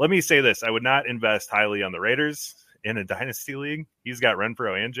 Let me say this. I would not invest highly on the Raiders in a dynasty league. He's got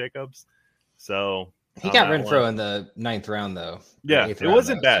Renfrow and Jacobs. So he got Renfrow in the 9th round, though. Yeah, it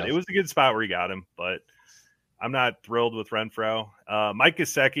wasn't bad. So. It was a good spot where he got him, but I'm not thrilled with Renfrow. Mike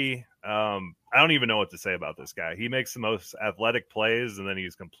Gesicki, I don't even know what to say about this guy. He makes the most athletic plays, and then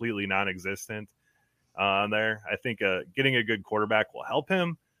he's completely non-existent on there. I think getting a good quarterback will help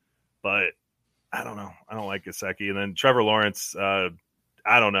him, but I don't know. I don't like Gesicki. And then Trevor Lawrence, I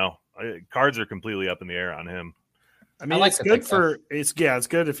don't know. Cards are completely up in the air on him. I mean, it's good it's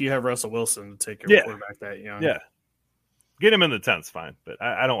good if you have Russell Wilson to take your quarterback that young. Yeah. Get him in the 10th, fine, but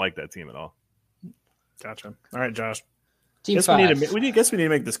I don't like that team at all. Gotcha. All right, Josh. Team 5. We need to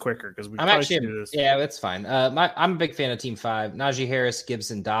make this quicker because do this. Yeah, that's fine. I'm a big fan of Team 5. Najee Harris,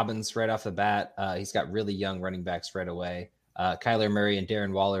 Gibson, Dobbins right off the bat. He's got really young running backs right away. Kyler Murray and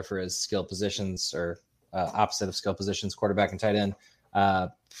Darren Waller for his skill positions or opposite of skill positions, quarterback and tight end.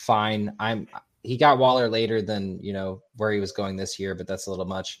 Fine. He got Waller later than where he was going this year, but that's a little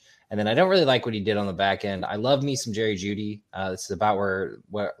much. And then I don't really like what he did on the back end. I love me some Jerry Jeudy. This is about where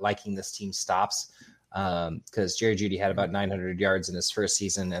liking this team stops. Because Jerry Jeudy had about 900 yards in his first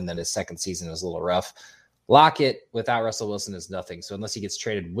season, and then his second season was a little rough. Lockett without Russell Wilson is nothing. So unless he gets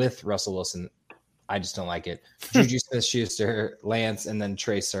traded with Russell Wilson, I just don't like it. Juju Smith-Schuster, Lance, and then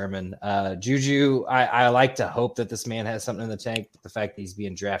Trey Sermon. Juju, I like to hope that this man has something in the tank, but the fact that he's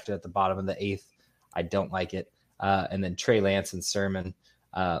being drafted at the bottom of the 8th, I don't like it. And then Trey Lance and Sermon.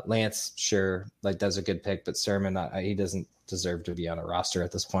 Lance, sure, does a good pick, but Sermon, he doesn't deserve to be on a roster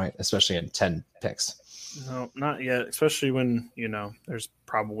at this point, especially in 10 picks. No, not yet, especially when, there's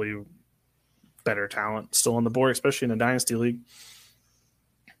probably better talent still on the board, especially in a dynasty league.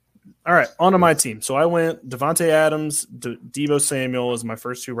 All right, on to my team. So I went Devontae Adams, Deebo Samuel as my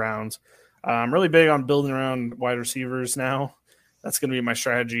first 2 rounds. I'm really big on building around wide receivers now. That's going to be my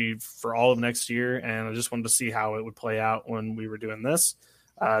strategy for all of next year, and I just wanted to see how it would play out when we were doing this.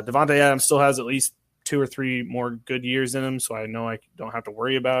 Devontae Adams still has at least 2 or 3 more good years in him, so I know I don't have to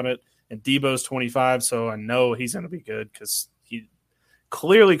worry about it. And Debo's 25, so I know he's going to be good because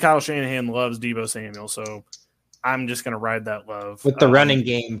clearly Kyle Shanahan loves Deebo Samuel, so I'm just going to ride that love. With the running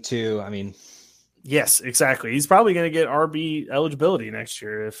game, too, I mean. Yes, exactly. He's probably going to get RB eligibility next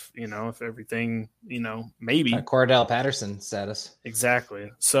year if everything, maybe. Cordell Patterson status.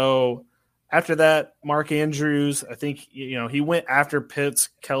 Exactly. So after that, Mark Andrews, I think, he went after Pitts,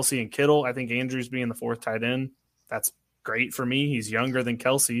 Kelsey, and Kittle. I think Andrews being the fourth tight end, that's great for me. He's younger than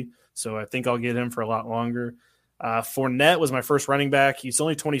Kelsey, so I think I'll get him for a lot longer. Fournette was my first running back. He's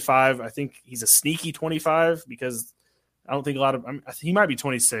only 25. I think he's a sneaky 25 because I don't think he might be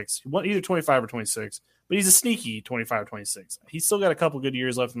 26, either 25 or 26, but he's a sneaky 25 or 26. He's still got a couple good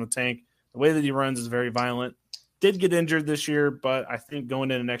years left in the tank. The way that he runs is very violent. Did get injured this year, but I think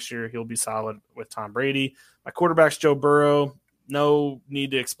going into next year, he'll be solid with Tom Brady. My quarterback's Joe Burrow. No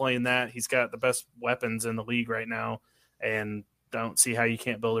need to explain that. He's got the best weapons in the league right now, and don't see how you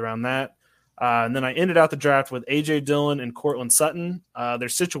can't build around that. And then I ended out the draft with A.J. Dillon and Cortland Sutton. Their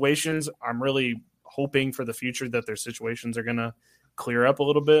situations, I'm really hoping for the future that their situations are going to clear up a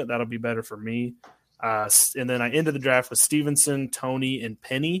little bit. That'll be better for me. And then I ended the draft with Stevenson, Tony, and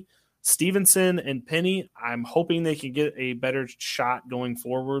Penny. Stevenson and Penny, I'm hoping they can get a better shot going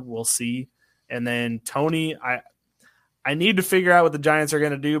forward. We'll see. And then Tony, I need to figure out what the Giants are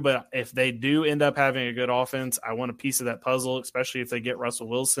going to do, but if they do end up having a good offense, I want a piece of that puzzle, especially if they get Russell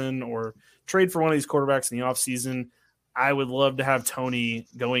Wilson or trade for one of these quarterbacks in the offseason. I would love to have Tony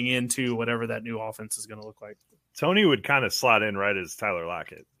going into whatever that new offense is going to look like. Tony would kind of slot in right as Tyler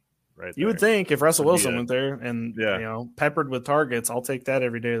Lockett. Right. You would think if Russell Wilson went there and peppered with targets, I'll take that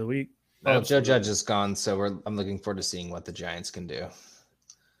every day of the week. Well, Joe Judge is gone, so I'm looking forward to seeing what the Giants can do.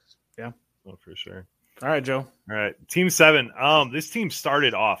 Yeah. Oh, for sure. All right, Joe. All right. Team 7. This team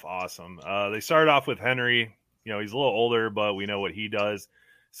started off awesome. They started off with Henry. He's a little older, but we know what he does.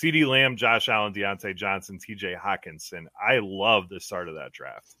 CeeDee Lamb, Josh Allen, Deontay Johnson, TJ Hawkinson. I love the start of that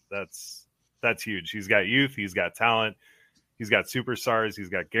draft. That's huge. He's got youth. He's got talent. He's got superstars. He's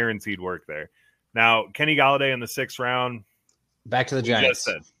got guaranteed work there. Now, Kenny Golladay in the 6th round. Back to the Giants.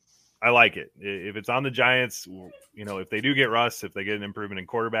 I like it. If it's on the Giants, if they do get Russ, if they get an improvement in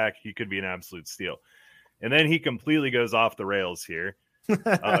quarterback, he could be an absolute steal. And then he completely goes off the rails here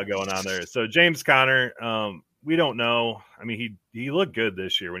going on there. So James Conner, we don't know. I mean, he looked good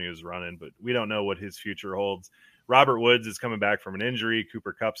this year when he was running, but we don't know what his future holds. Robert Woods is coming back from an injury.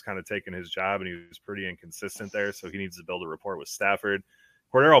 Cooper Kupp's kind of taken his job, and he was pretty inconsistent there, so he needs to build a rapport with Stafford.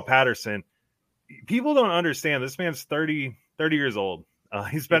 Cordero Patterson, people don't understand. This man's 30 years old.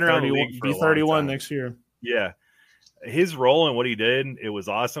 He's been around the league for a long 31 time. Next year. Yeah. His role and what he did, it was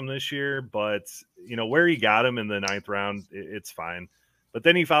awesome this year, but where he got him in the 9th round, it's fine. But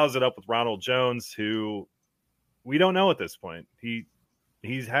then he follows it up with Ronald Jones, who we don't know at this point.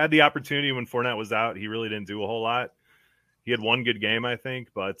 He's had the opportunity when Fournette was out. He really didn't do a whole lot. He had one good game, I think,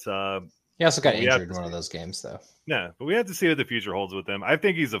 but he also got injured in one of those games, though. Yeah, but we have to see what the future holds with him. I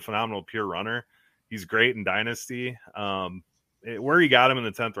think he's a phenomenal pure runner. He's great in Dynasty. Where he got him in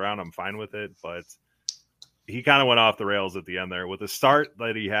the 10th round, I'm fine with it, but he kind of went off the rails at the end there. With the start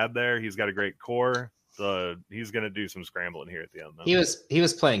that he had there, he's got a great core. He's going to do some scrambling here at the end, though. He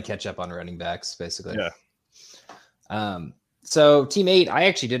was playing catch up on running backs, basically. Yeah. So Team 8, I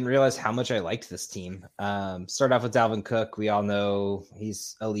actually didn't realize how much I liked this team. Start off with Dalvin Cook. We all know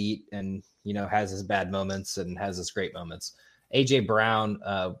he's elite and, has his bad moments and has his great moments. AJ Brown,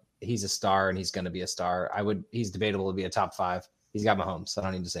 he's a star and he's going to be a star. He's debatable to be a top 5. He's got Mahomes, so I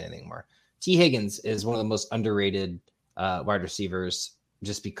don't need to say anything more. T. Higgins is one of the most underrated wide receivers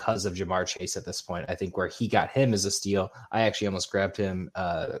just because of Jamar Chase at this point. I think where he got him is a steal. I actually almost grabbed him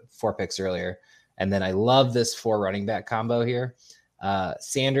 4 picks earlier. And then I love this 4 running back combo here.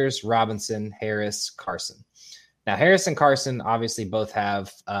 Sanders, Robinson, Harris, Carson. Now, Harris and Carson obviously both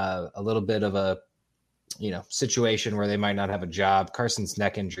have a little bit of a situation where they might not have a job. Carson's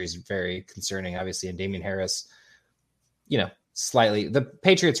neck injury is very concerning, obviously, and Damian Harris, slightly. The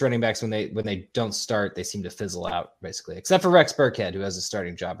Patriots running backs, when they don't start, they seem to fizzle out, basically, except for Rex Burkhead, who has a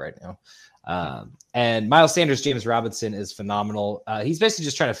starting job right now. And Miles Sanders, James Robinson is phenomenal. He's basically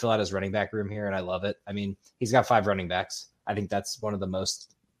just trying to fill out his running back room here, and I love it. I mean, he's got 5 running backs. I think that's one of the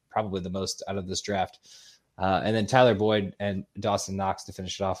most, probably the most out of this draft. And then Tyler Boyd and Dawson Knox to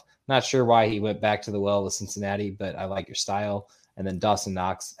finish it off. Not sure why he went back to the well with Cincinnati, but I like your style. And then Dawson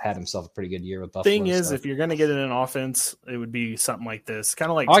Knox had himself a pretty good year with Buffalo. Thing is, if you're going to get in an offense, it would be something like this. Kind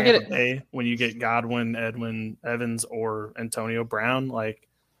of like Tampa Bay when you get Godwin, Edwin, Evans, or Antonio Brown. Like,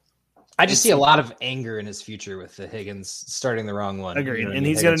 I just see a lot of anger in his future with the Higgins starting the wrong one. Agreed. And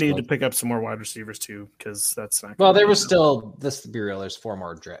he's going to need to pick up some more wide receivers too, because that's not. Well, there was still, this to be real, there's 4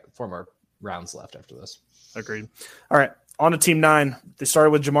 more rounds left after this. Agreed. All right. On to Team 9. They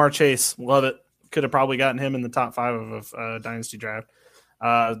started with Jamar Chase. Love it. Could have probably gotten him in the top 5 of a Dynasty draft.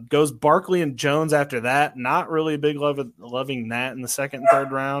 Goes Barkley and Jones after that. Not really a big loving that in the second and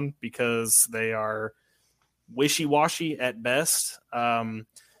third round because they are wishy-washy at best. And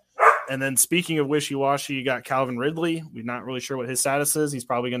then speaking of wishy-washy, you got Calvin Ridley. We're not really sure what his status is. He's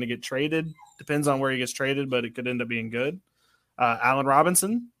probably going to get traded. Depends on where he gets traded, but it could end up being good. Allen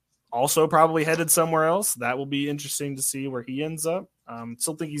Robinson, also probably headed somewhere else. That will be interesting to see where he ends up.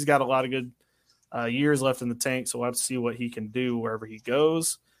 Still think he's got a lot of good years left in the tank, so we'll have to see what he can do wherever he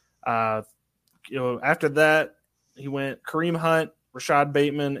goes. After that, he went Kareem Hunt, Rashad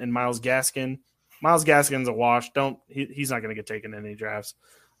Bateman, and Myles Gaskin. Myles Gaskin's a wash. He's not going to get taken in any drafts.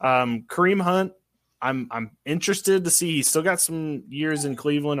 Kareem Hunt, I'm interested to see. He's still got some years in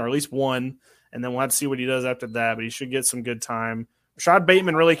Cleveland, or at least one, and then we'll have to see what he does after that. But he should get some good time. Rashad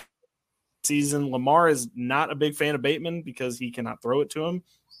Bateman really season. Lamar is not a big fan of Bateman because he cannot throw it to him.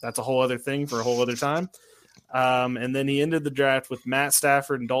 That's a whole other thing for a whole other time. And then he ended the draft with Matt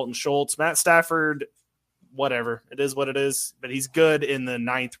Stafford and Dalton Schultz. Matt Stafford, whatever. It is what it is, but he's good in the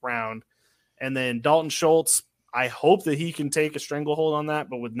 9th round. And then Dalton Schultz, I hope that he can take a stranglehold on that,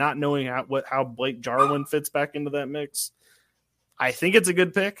 but with not knowing how Blake Jarwin fits back into that mix, I think it's a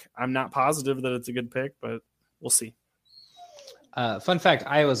good pick. I'm not positive that it's a good pick, but we'll see. Fun fact,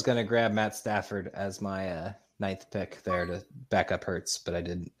 I was going to grab Matt Stafford as my 9th pick there to back up Hurts, but I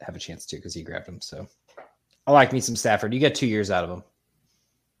didn't have a chance to because he grabbed him. So I like me some Stafford. You get 2 years out of him.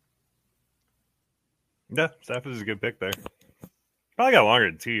 Yeah, Stafford is a good pick there. Probably got longer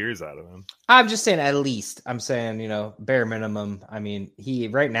than 2 years out of him. I'm just saying at least. I'm saying, bare minimum. I mean, he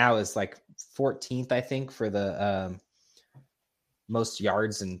right now is like 14th, I think, for the most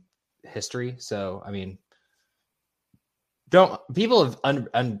yards in history. So, I mean, people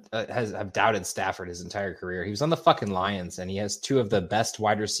have doubted Stafford his entire career. He was on the fucking Lions, and he has 2 of the best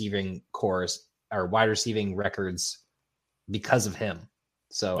wide receiving cores or wide receiving records because of him.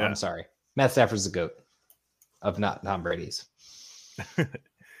 So yeah. I'm sorry, Matt Stafford's the GOAT of not Tom Brady's.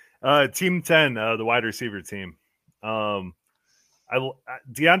 Team 10, the wide receiver team.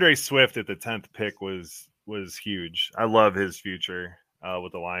 DeAndre Swift at the 10th pick was huge. I love his future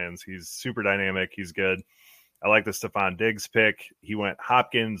with the Lions. He's super dynamic. He's good. I like the Stephon Diggs pick. He went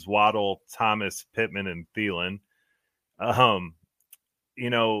Hopkins, Waddle, Thomas, Pittman, and Thielen. I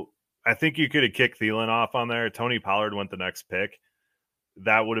think you could have kicked Thielen off on there. Tony Pollard went the next pick.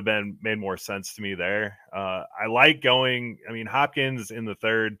 That would have made more sense to me there. I like going. I mean, Hopkins in the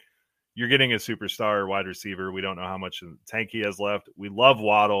 3rd. You're getting a superstar wide receiver. We don't know how much tank he has left. We love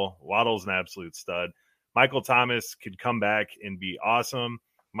Waddle. Waddle's an absolute stud. Michael Thomas could come back and be awesome.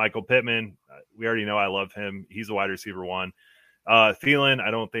 Michael Pittman, we already know I love him. He's a wide receiver 1. Thielen, I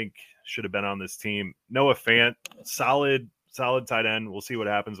don't think should have been on this team. Noah Fant, solid tight end. We'll see what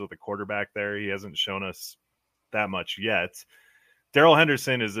happens with the quarterback there. He hasn't shown us that much yet. Darrell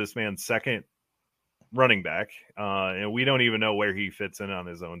Henderson is this man's 2nd running back, and we don't even know where he fits in on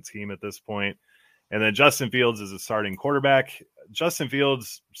his own team at this point. And then Justin Fields is a starting quarterback. Justin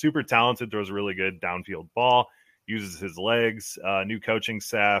Fields, super talented, throws a really good downfield ball, uses his legs, new coaching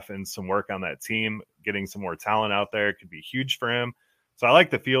staff, and some work on that team, getting some more talent out there could be huge for him. So I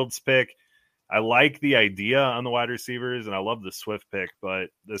like the Fields pick. I like the idea on the wide receivers, and I love the Swift pick, but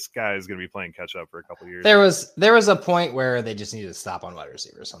this guy is going to be playing catch up for a couple of years. There was a point where they just needed to stop on wide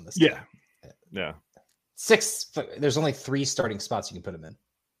receivers on this team. Yeah. 6. There's only 3 starting spots you can put him in.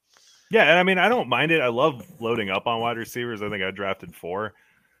 Yeah, and I mean, I don't mind it. I love loading up on wide receivers. I think I drafted 4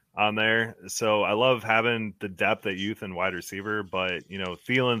 on there. So I love having the depth at youth and wide receiver, but,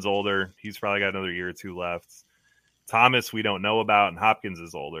 Thielen's older. He's probably got another year or 2 left. Thomas, we don't know about, and Hopkins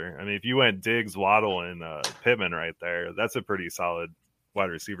is older. I mean, if you went Diggs, Waddle, and Pittman right there, that's a pretty solid wide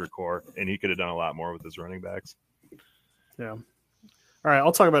receiver core, and he could have done a lot more with his running backs. Yeah. All right,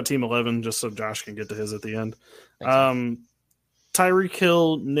 I'll talk about Team 11 just so Josh can get to his at the end. Tyreek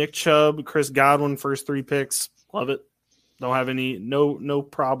Hill, Nick Chubb, Chris Godwin, first 3 picks. Love it. Don't have no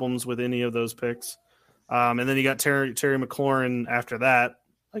problems with any of those picks. And then you got Terry McLaurin after that.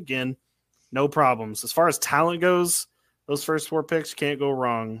 Again, no problems. As far as talent goes, those first 4 picks can't go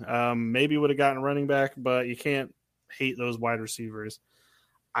wrong. Maybe would have gotten running back, but you can't hate those wide receivers.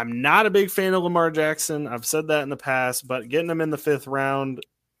 I'm not a big fan of Lamar Jackson. I've said that in the past, but getting him in the 5th round,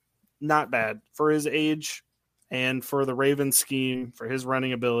 not bad for his age and for the Ravens scheme, for his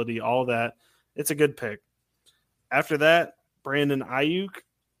running ability, all that. It's a good pick. After that, Brandon Ayuk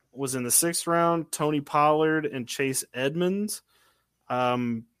was in the 6th round, Tony Pollard and Chase Edmonds.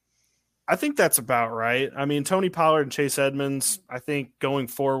 I think that's about right. I mean, Tony Pollard and Chase Edmonds, I think going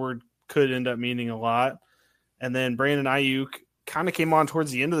forward could end up meaning a lot. And then Brandon Ayuk, kind of came on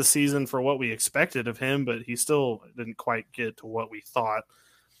towards the end of the season for what we expected of him, but he still didn't quite get to what we thought.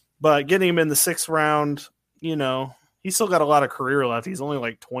 But getting him in the 6th round, he's still got a lot of career left. He's only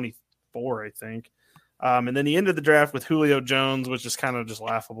like 24, I think. And then he ended the draft with Julio Jones, which is kind of just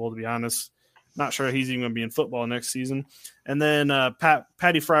laughable, to be honest. Not sure he's even going to be in football next season. And then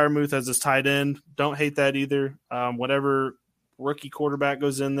Patty Freiermuth as his tight end. Don't hate that either. Whatever rookie quarterback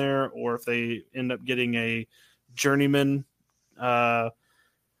goes in there, or if they end up getting a journeyman, they'll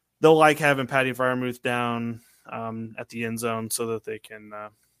like having Patty Freiermuth down at the end zone so that they can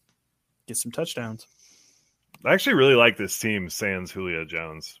get some touchdowns. I actually really like this team sans Julio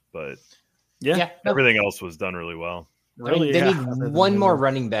Jones, but everything else was done really well. Really, they need one more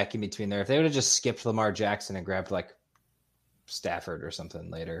running back in between there. If they would have just skipped Lamar Jackson and grabbed like Stafford or something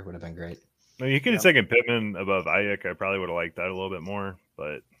later, it would have been great. I mean, you could have taken Pittman above Ayuk. I probably would have liked that a little bit more,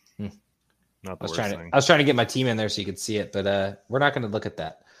 but not the worst thing. I was trying to get my team in there so you could see it, but we're not going to look at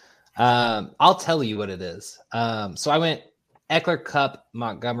that. I'll tell you what it is. So I went Eckler, Kupp,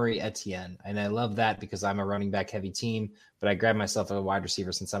 Montgomery, Etienne, and I love that because I'm a running back heavy team. But I grabbed myself a wide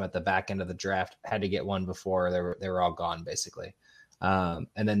receiver since I'm at the back end of the draft. Had to get one before they were all gone, basically. And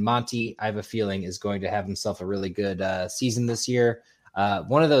then Monty, I have a feeling, is going to have himself a really good season this year.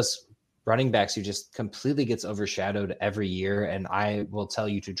 One of those running backs who just completely gets overshadowed every year. And I will tell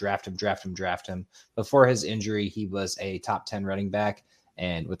you to draft him. Before his injury, he was a top 10 running back.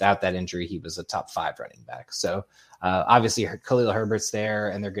 And without that injury, he was a top 5 running back. So obviously Khalil Herbert's there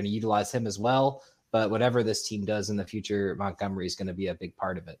and they're going to utilize him as well. But whatever this team does in the future, Montgomery is going to be a big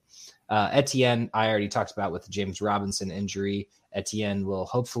part of it. Etienne, I already talked about with the James Robinson injury. Etienne will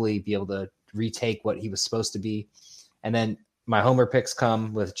hopefully be able to retake what he was supposed to be. And then my homer picks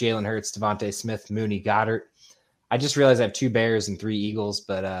come with Jalen Hurts, Devontae Smith, Mooney, Goddard. I just realized I have 2 Bears and 3 Eagles,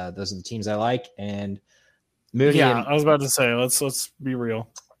 but those are the teams I like. And Mooney. I was about to say, let's be real.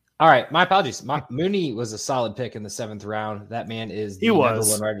 All right, my apologies. Mooney was a solid pick in the 7th round. That man is the number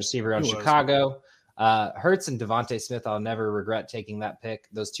 1 wide receiver on Chicago. Hurts and Devontae Smith, I'll never regret taking that pick.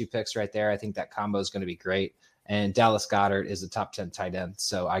 Those 2 picks right there, I think that combo is going to be great. And Dallas Goedert is a top 10 tight end,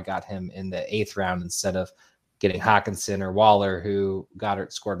 so I got him in the 8th round instead of getting Hawkinson or Waller, who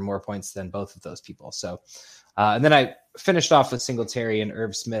Goddard scored more points than both of those people. So, and then I finished off with Singletary and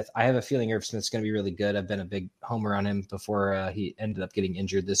Irv Smith. I have a feeling Irv Smith's going to be really good. I've been a big homer on him before he ended up getting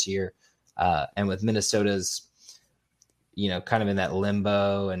injured this year. And with Minnesota's, kind of in that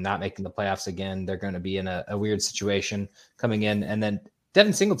limbo and not making the playoffs again, they're going to be in a weird situation coming in. And then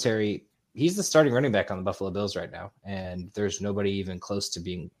Devin Singletary, he's the starting running back on the Buffalo Bills right now. And there's nobody even close to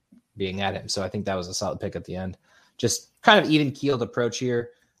being at him. So I think that was a solid pick at the end. Just kind of even keeled approach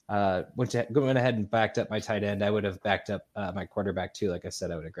here. Went ahead and backed up my tight end. I would have backed up my quarterback too. Like I said,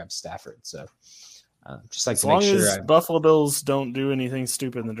 I would have grabbed Stafford. So just like as to long make sure as Buffalo Bills don't do anything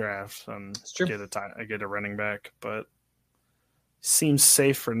stupid in the draft and I get a running back, but seems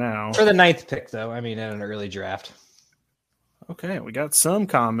safe for now. For the 9th pick, though, I mean, in an early draft. Okay, we got some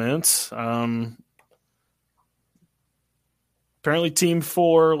comments. Apparently, Team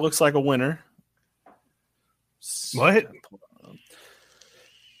 4 looks like a winner. What?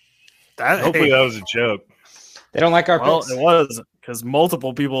 Hopefully that was a joke. They don't like our picks. It was because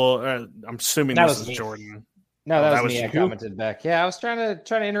multiple people. I'm assuming that this was is me. Jordan. No, that was me. I commented back. Yeah, I was trying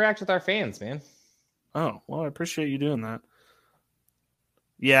to interact with our fans, man. Oh well, I appreciate you doing that.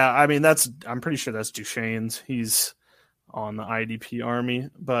 Yeah, I mean I'm pretty sure that's Duchesne's. He's on the IDP Army,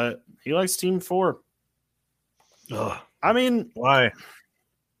 but he likes Team 4. Ugh. I mean, why?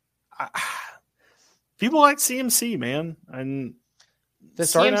 People like CMC, man, and the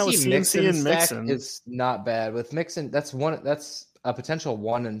starting CMC out with CMC and Mixon is not bad. With Mixon, that's a potential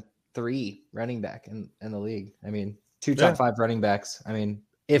 1 and 3 running back in the league. I mean, 2 top 5 running backs. I mean,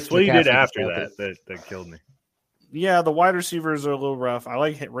 if what you did after that killed me. Yeah, the wide receivers are a little rough. I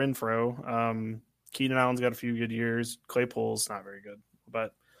like Renfro. Keenan Allen's got a few good years. Claypool's not very good,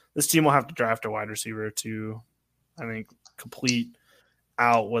 but this team will have to draft a wide receiver to, I think, complete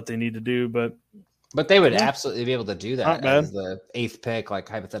out what they need to do. But they would absolutely be able to do that as the 8th pick. Like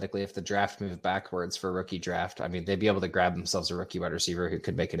hypothetically, if the draft moved backwards for rookie draft, I mean, they'd be able to grab themselves a rookie wide receiver who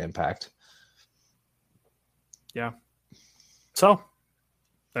could make an impact. Yeah. So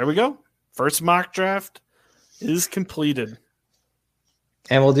there we go. First mock draft is completed.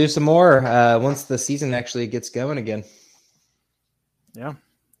 And we'll do some more once the season actually gets going again. Yeah.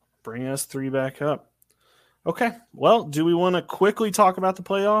 Bring us 3 back up. Okay. Well, do we want to quickly talk about the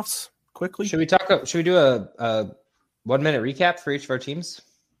playoffs? Quickly? Should we do a 1-minute recap for each of our teams?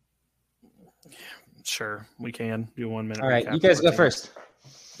 Sure. We can do 1 minute. All right. You guys go first.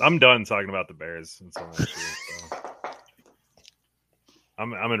 I'm done talking about the Bears.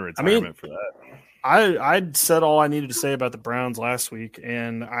 I'm in retirement for that. I said all I needed to say about the Browns last week,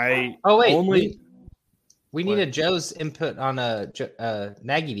 and we needed Joe's input on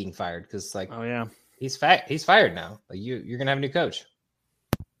Nagy being fired because he's fired now. Like you're gonna have a new coach.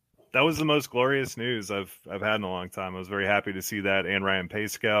 That was the most glorious news I've had in a long time. I was very happy to see that, and Ryan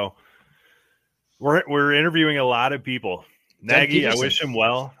Pace go. We're interviewing a lot of people. Nagy, I wish him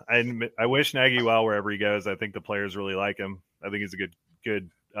well. I wish Nagy well wherever he goes. I think the players really like him. I think he's a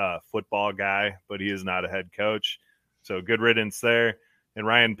good football guy, but he is not a head coach. So good riddance there. And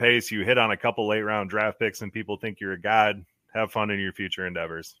Ryan Pace, you hit on a couple late round draft picks and people think you're a god. Have fun in your future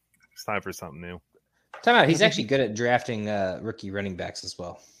endeavors. It's time for something new. Time out. He's actually good at drafting rookie running backs as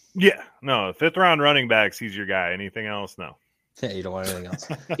well. Yeah. No, 5th round running backs, he's your guy. Anything else? No. Yeah, you don't want anything else.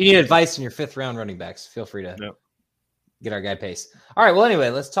 You need advice on your 5th round running backs. Feel free to get our guy Pace. All right. Well, anyway,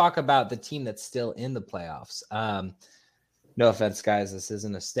 let's talk about the team that's still in the playoffs. No offense, guys. This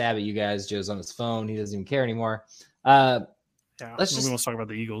isn't a stab at you guys. Joe's on his phone. He doesn't even care anymore. Let's talk about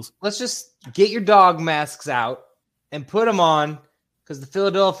the Eagles. Let's just get your dog masks out and put them on because the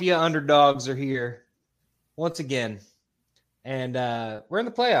Philadelphia underdogs are here once again. And we're in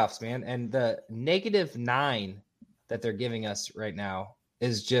the playoffs, man. And the -9 that they're giving us right now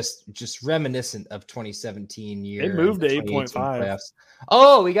is just reminiscent of 2017 year. They moved to 8.5.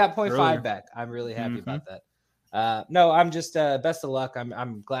 Oh, we got 0.5 back. I'm really happy about that. No, I'm just best of luck.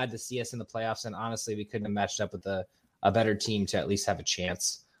 I'm glad to see us in the playoffs. And honestly, we couldn't have matched up with a better team to at least have a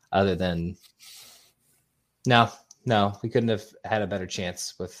chance other than no, we couldn't have had a better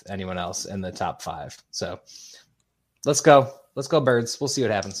chance with anyone else in the top 5. So let's go Birds. We'll see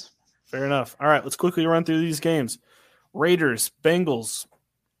what happens. Fair enough. All right, let's quickly run through these games. Raiders, Bengals.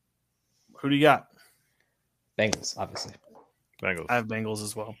 Who do you got? Bengals, obviously. Bengals. I have Bengals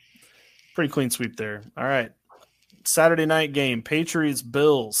as well. Pretty clean sweep there. All right. Saturday night game, Patriots,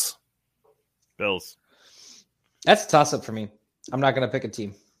 Bills. Bills. That's a toss-up for me. I'm not going to pick a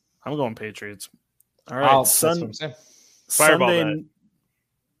team. I'm going Patriots. All right. Sunday.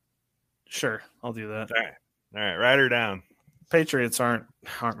 Sure, I'll do that. All right. Ride her down. Patriots aren't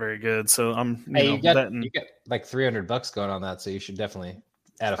very good, so I'm you get betting. You get like $300 going on that, so you should definitely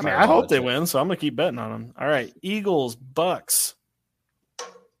add a. I hope they win, so I'm gonna keep betting on them. All right, Eagles, Bucks.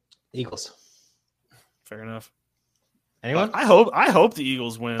 Eagles. Fair enough. Anyone? I hope the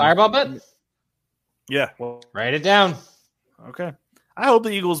Eagles win. Fireball bet. Yeah. Well, write it down. Okay. I hope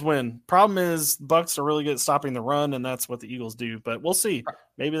the Eagles win. Problem is, Bucks are really good at stopping the run, and that's what the Eagles do. But we'll see.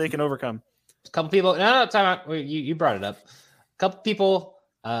 Maybe they can overcome. A couple people. No, time out. You brought it up. A couple people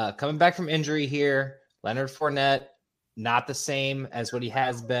coming back from injury here. Leonard Fournette, not the same as what he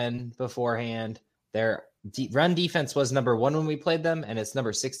has been beforehand. Their run defense was number 1 when we played them, and it's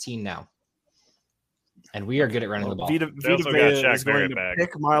number 16 now. And we are good at running the ball. Vita Vea is going to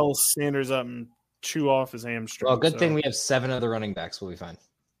pick Miles Sanders up and chew off his hamstring. Well, good thing we have 7 other running backs. We'll be fine.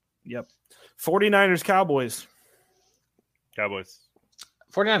 Yep. 49ers, Cowboys.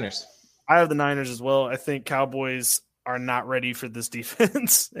 49ers. I have the Niners as well. I think Cowboys are not ready for this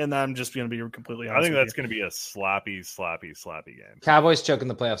defense, and I'm just going to be completely honest. I think that's going to be a sloppy game. Cowboys choke in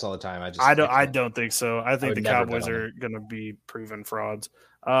the playoffs all the time. I don't think so. I think the Cowboys are going to be proven frauds.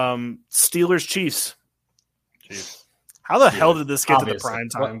 Steelers, Chiefs. How the hell did this get to the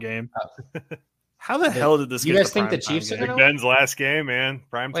primetime game? How the hell did this get to the primetime game? You guys think the Chiefs are going to win? Ben's last game, man.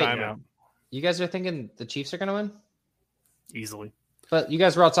 Primetime. Yeah. You guys are thinking the Chiefs are going to win? Easily. But you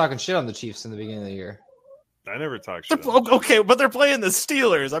guys were all talking shit on the Chiefs in the beginning of the year. I never talk shit. Okay, but they're playing the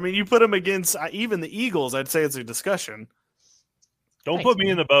Steelers. I mean, you put them against even the Eagles, I'd say it's a discussion. Don't put me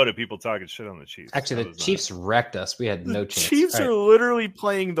in the boat of people talking shit on the Chiefs. Actually, the Chiefs wrecked us. We had no chance. The Chiefs are literally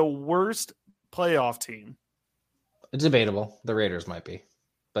playing the worst playoff team. It's debatable. The Raiders might be.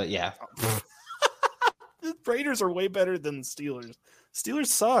 But yeah. The Raiders are way better than the Steelers. Steelers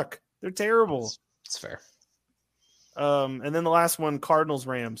suck. They're terrible. It's fair. And then the last one, Cardinals,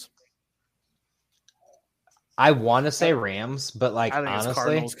 Rams. I want to say Rams, but I think honestly, it's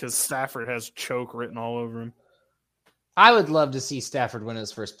Cardinals because Stafford has choke written all over him. I would love to see Stafford win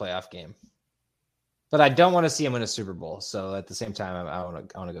his first playoff game, but I don't want to see him win a Super Bowl. So at the same time, I want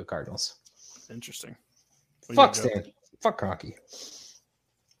to go Cardinals. Interesting. Fuck Stan. Fuck Kroenke.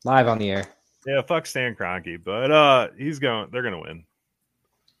 Live on the air. Yeah, fuck Stan Kroenke, but they're gonna win.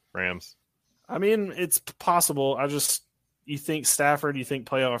 Rams. I mean, it's possible. You think Stafford, you think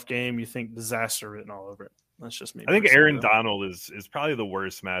playoff game, you think disaster written all over it. That's just me. I think Aaron Donald is probably the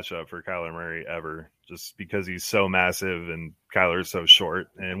worst matchup for Kyler Murray ever, just because he's so massive and Kyler's so short.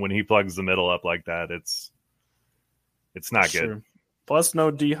 And when he plugs the middle up like that, it's not good. Plus, no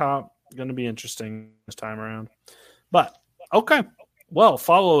D-Hop. Going to be interesting this time around. But, okay. Well,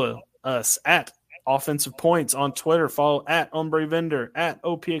 follow us at Offensive Points on Twitter. Follow at Ombre Vendor, at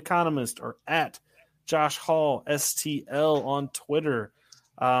OP Economist, or at Josh Hall STL on Twitter.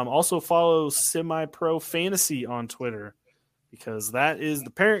 Also follow Semi Pro Fantasy on Twitter, because that is the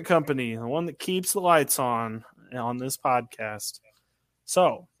parent company, the one that keeps the lights on this podcast.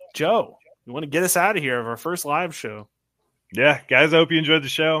 So, Joe, you want to get us out of here of our first live show? Yeah, guys, I hope you enjoyed the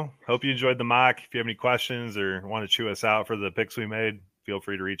show. Hope you enjoyed the mock. If you have any questions or want to chew us out for the picks we made, feel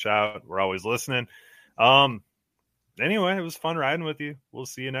free to reach out. We're always listening. Anyway, it was fun riding with you. We'll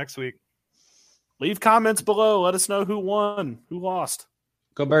see you next week. Leave comments below. Let us know who won, who lost.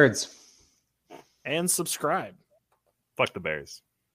 Go Birds. And subscribe. Fuck the Bears.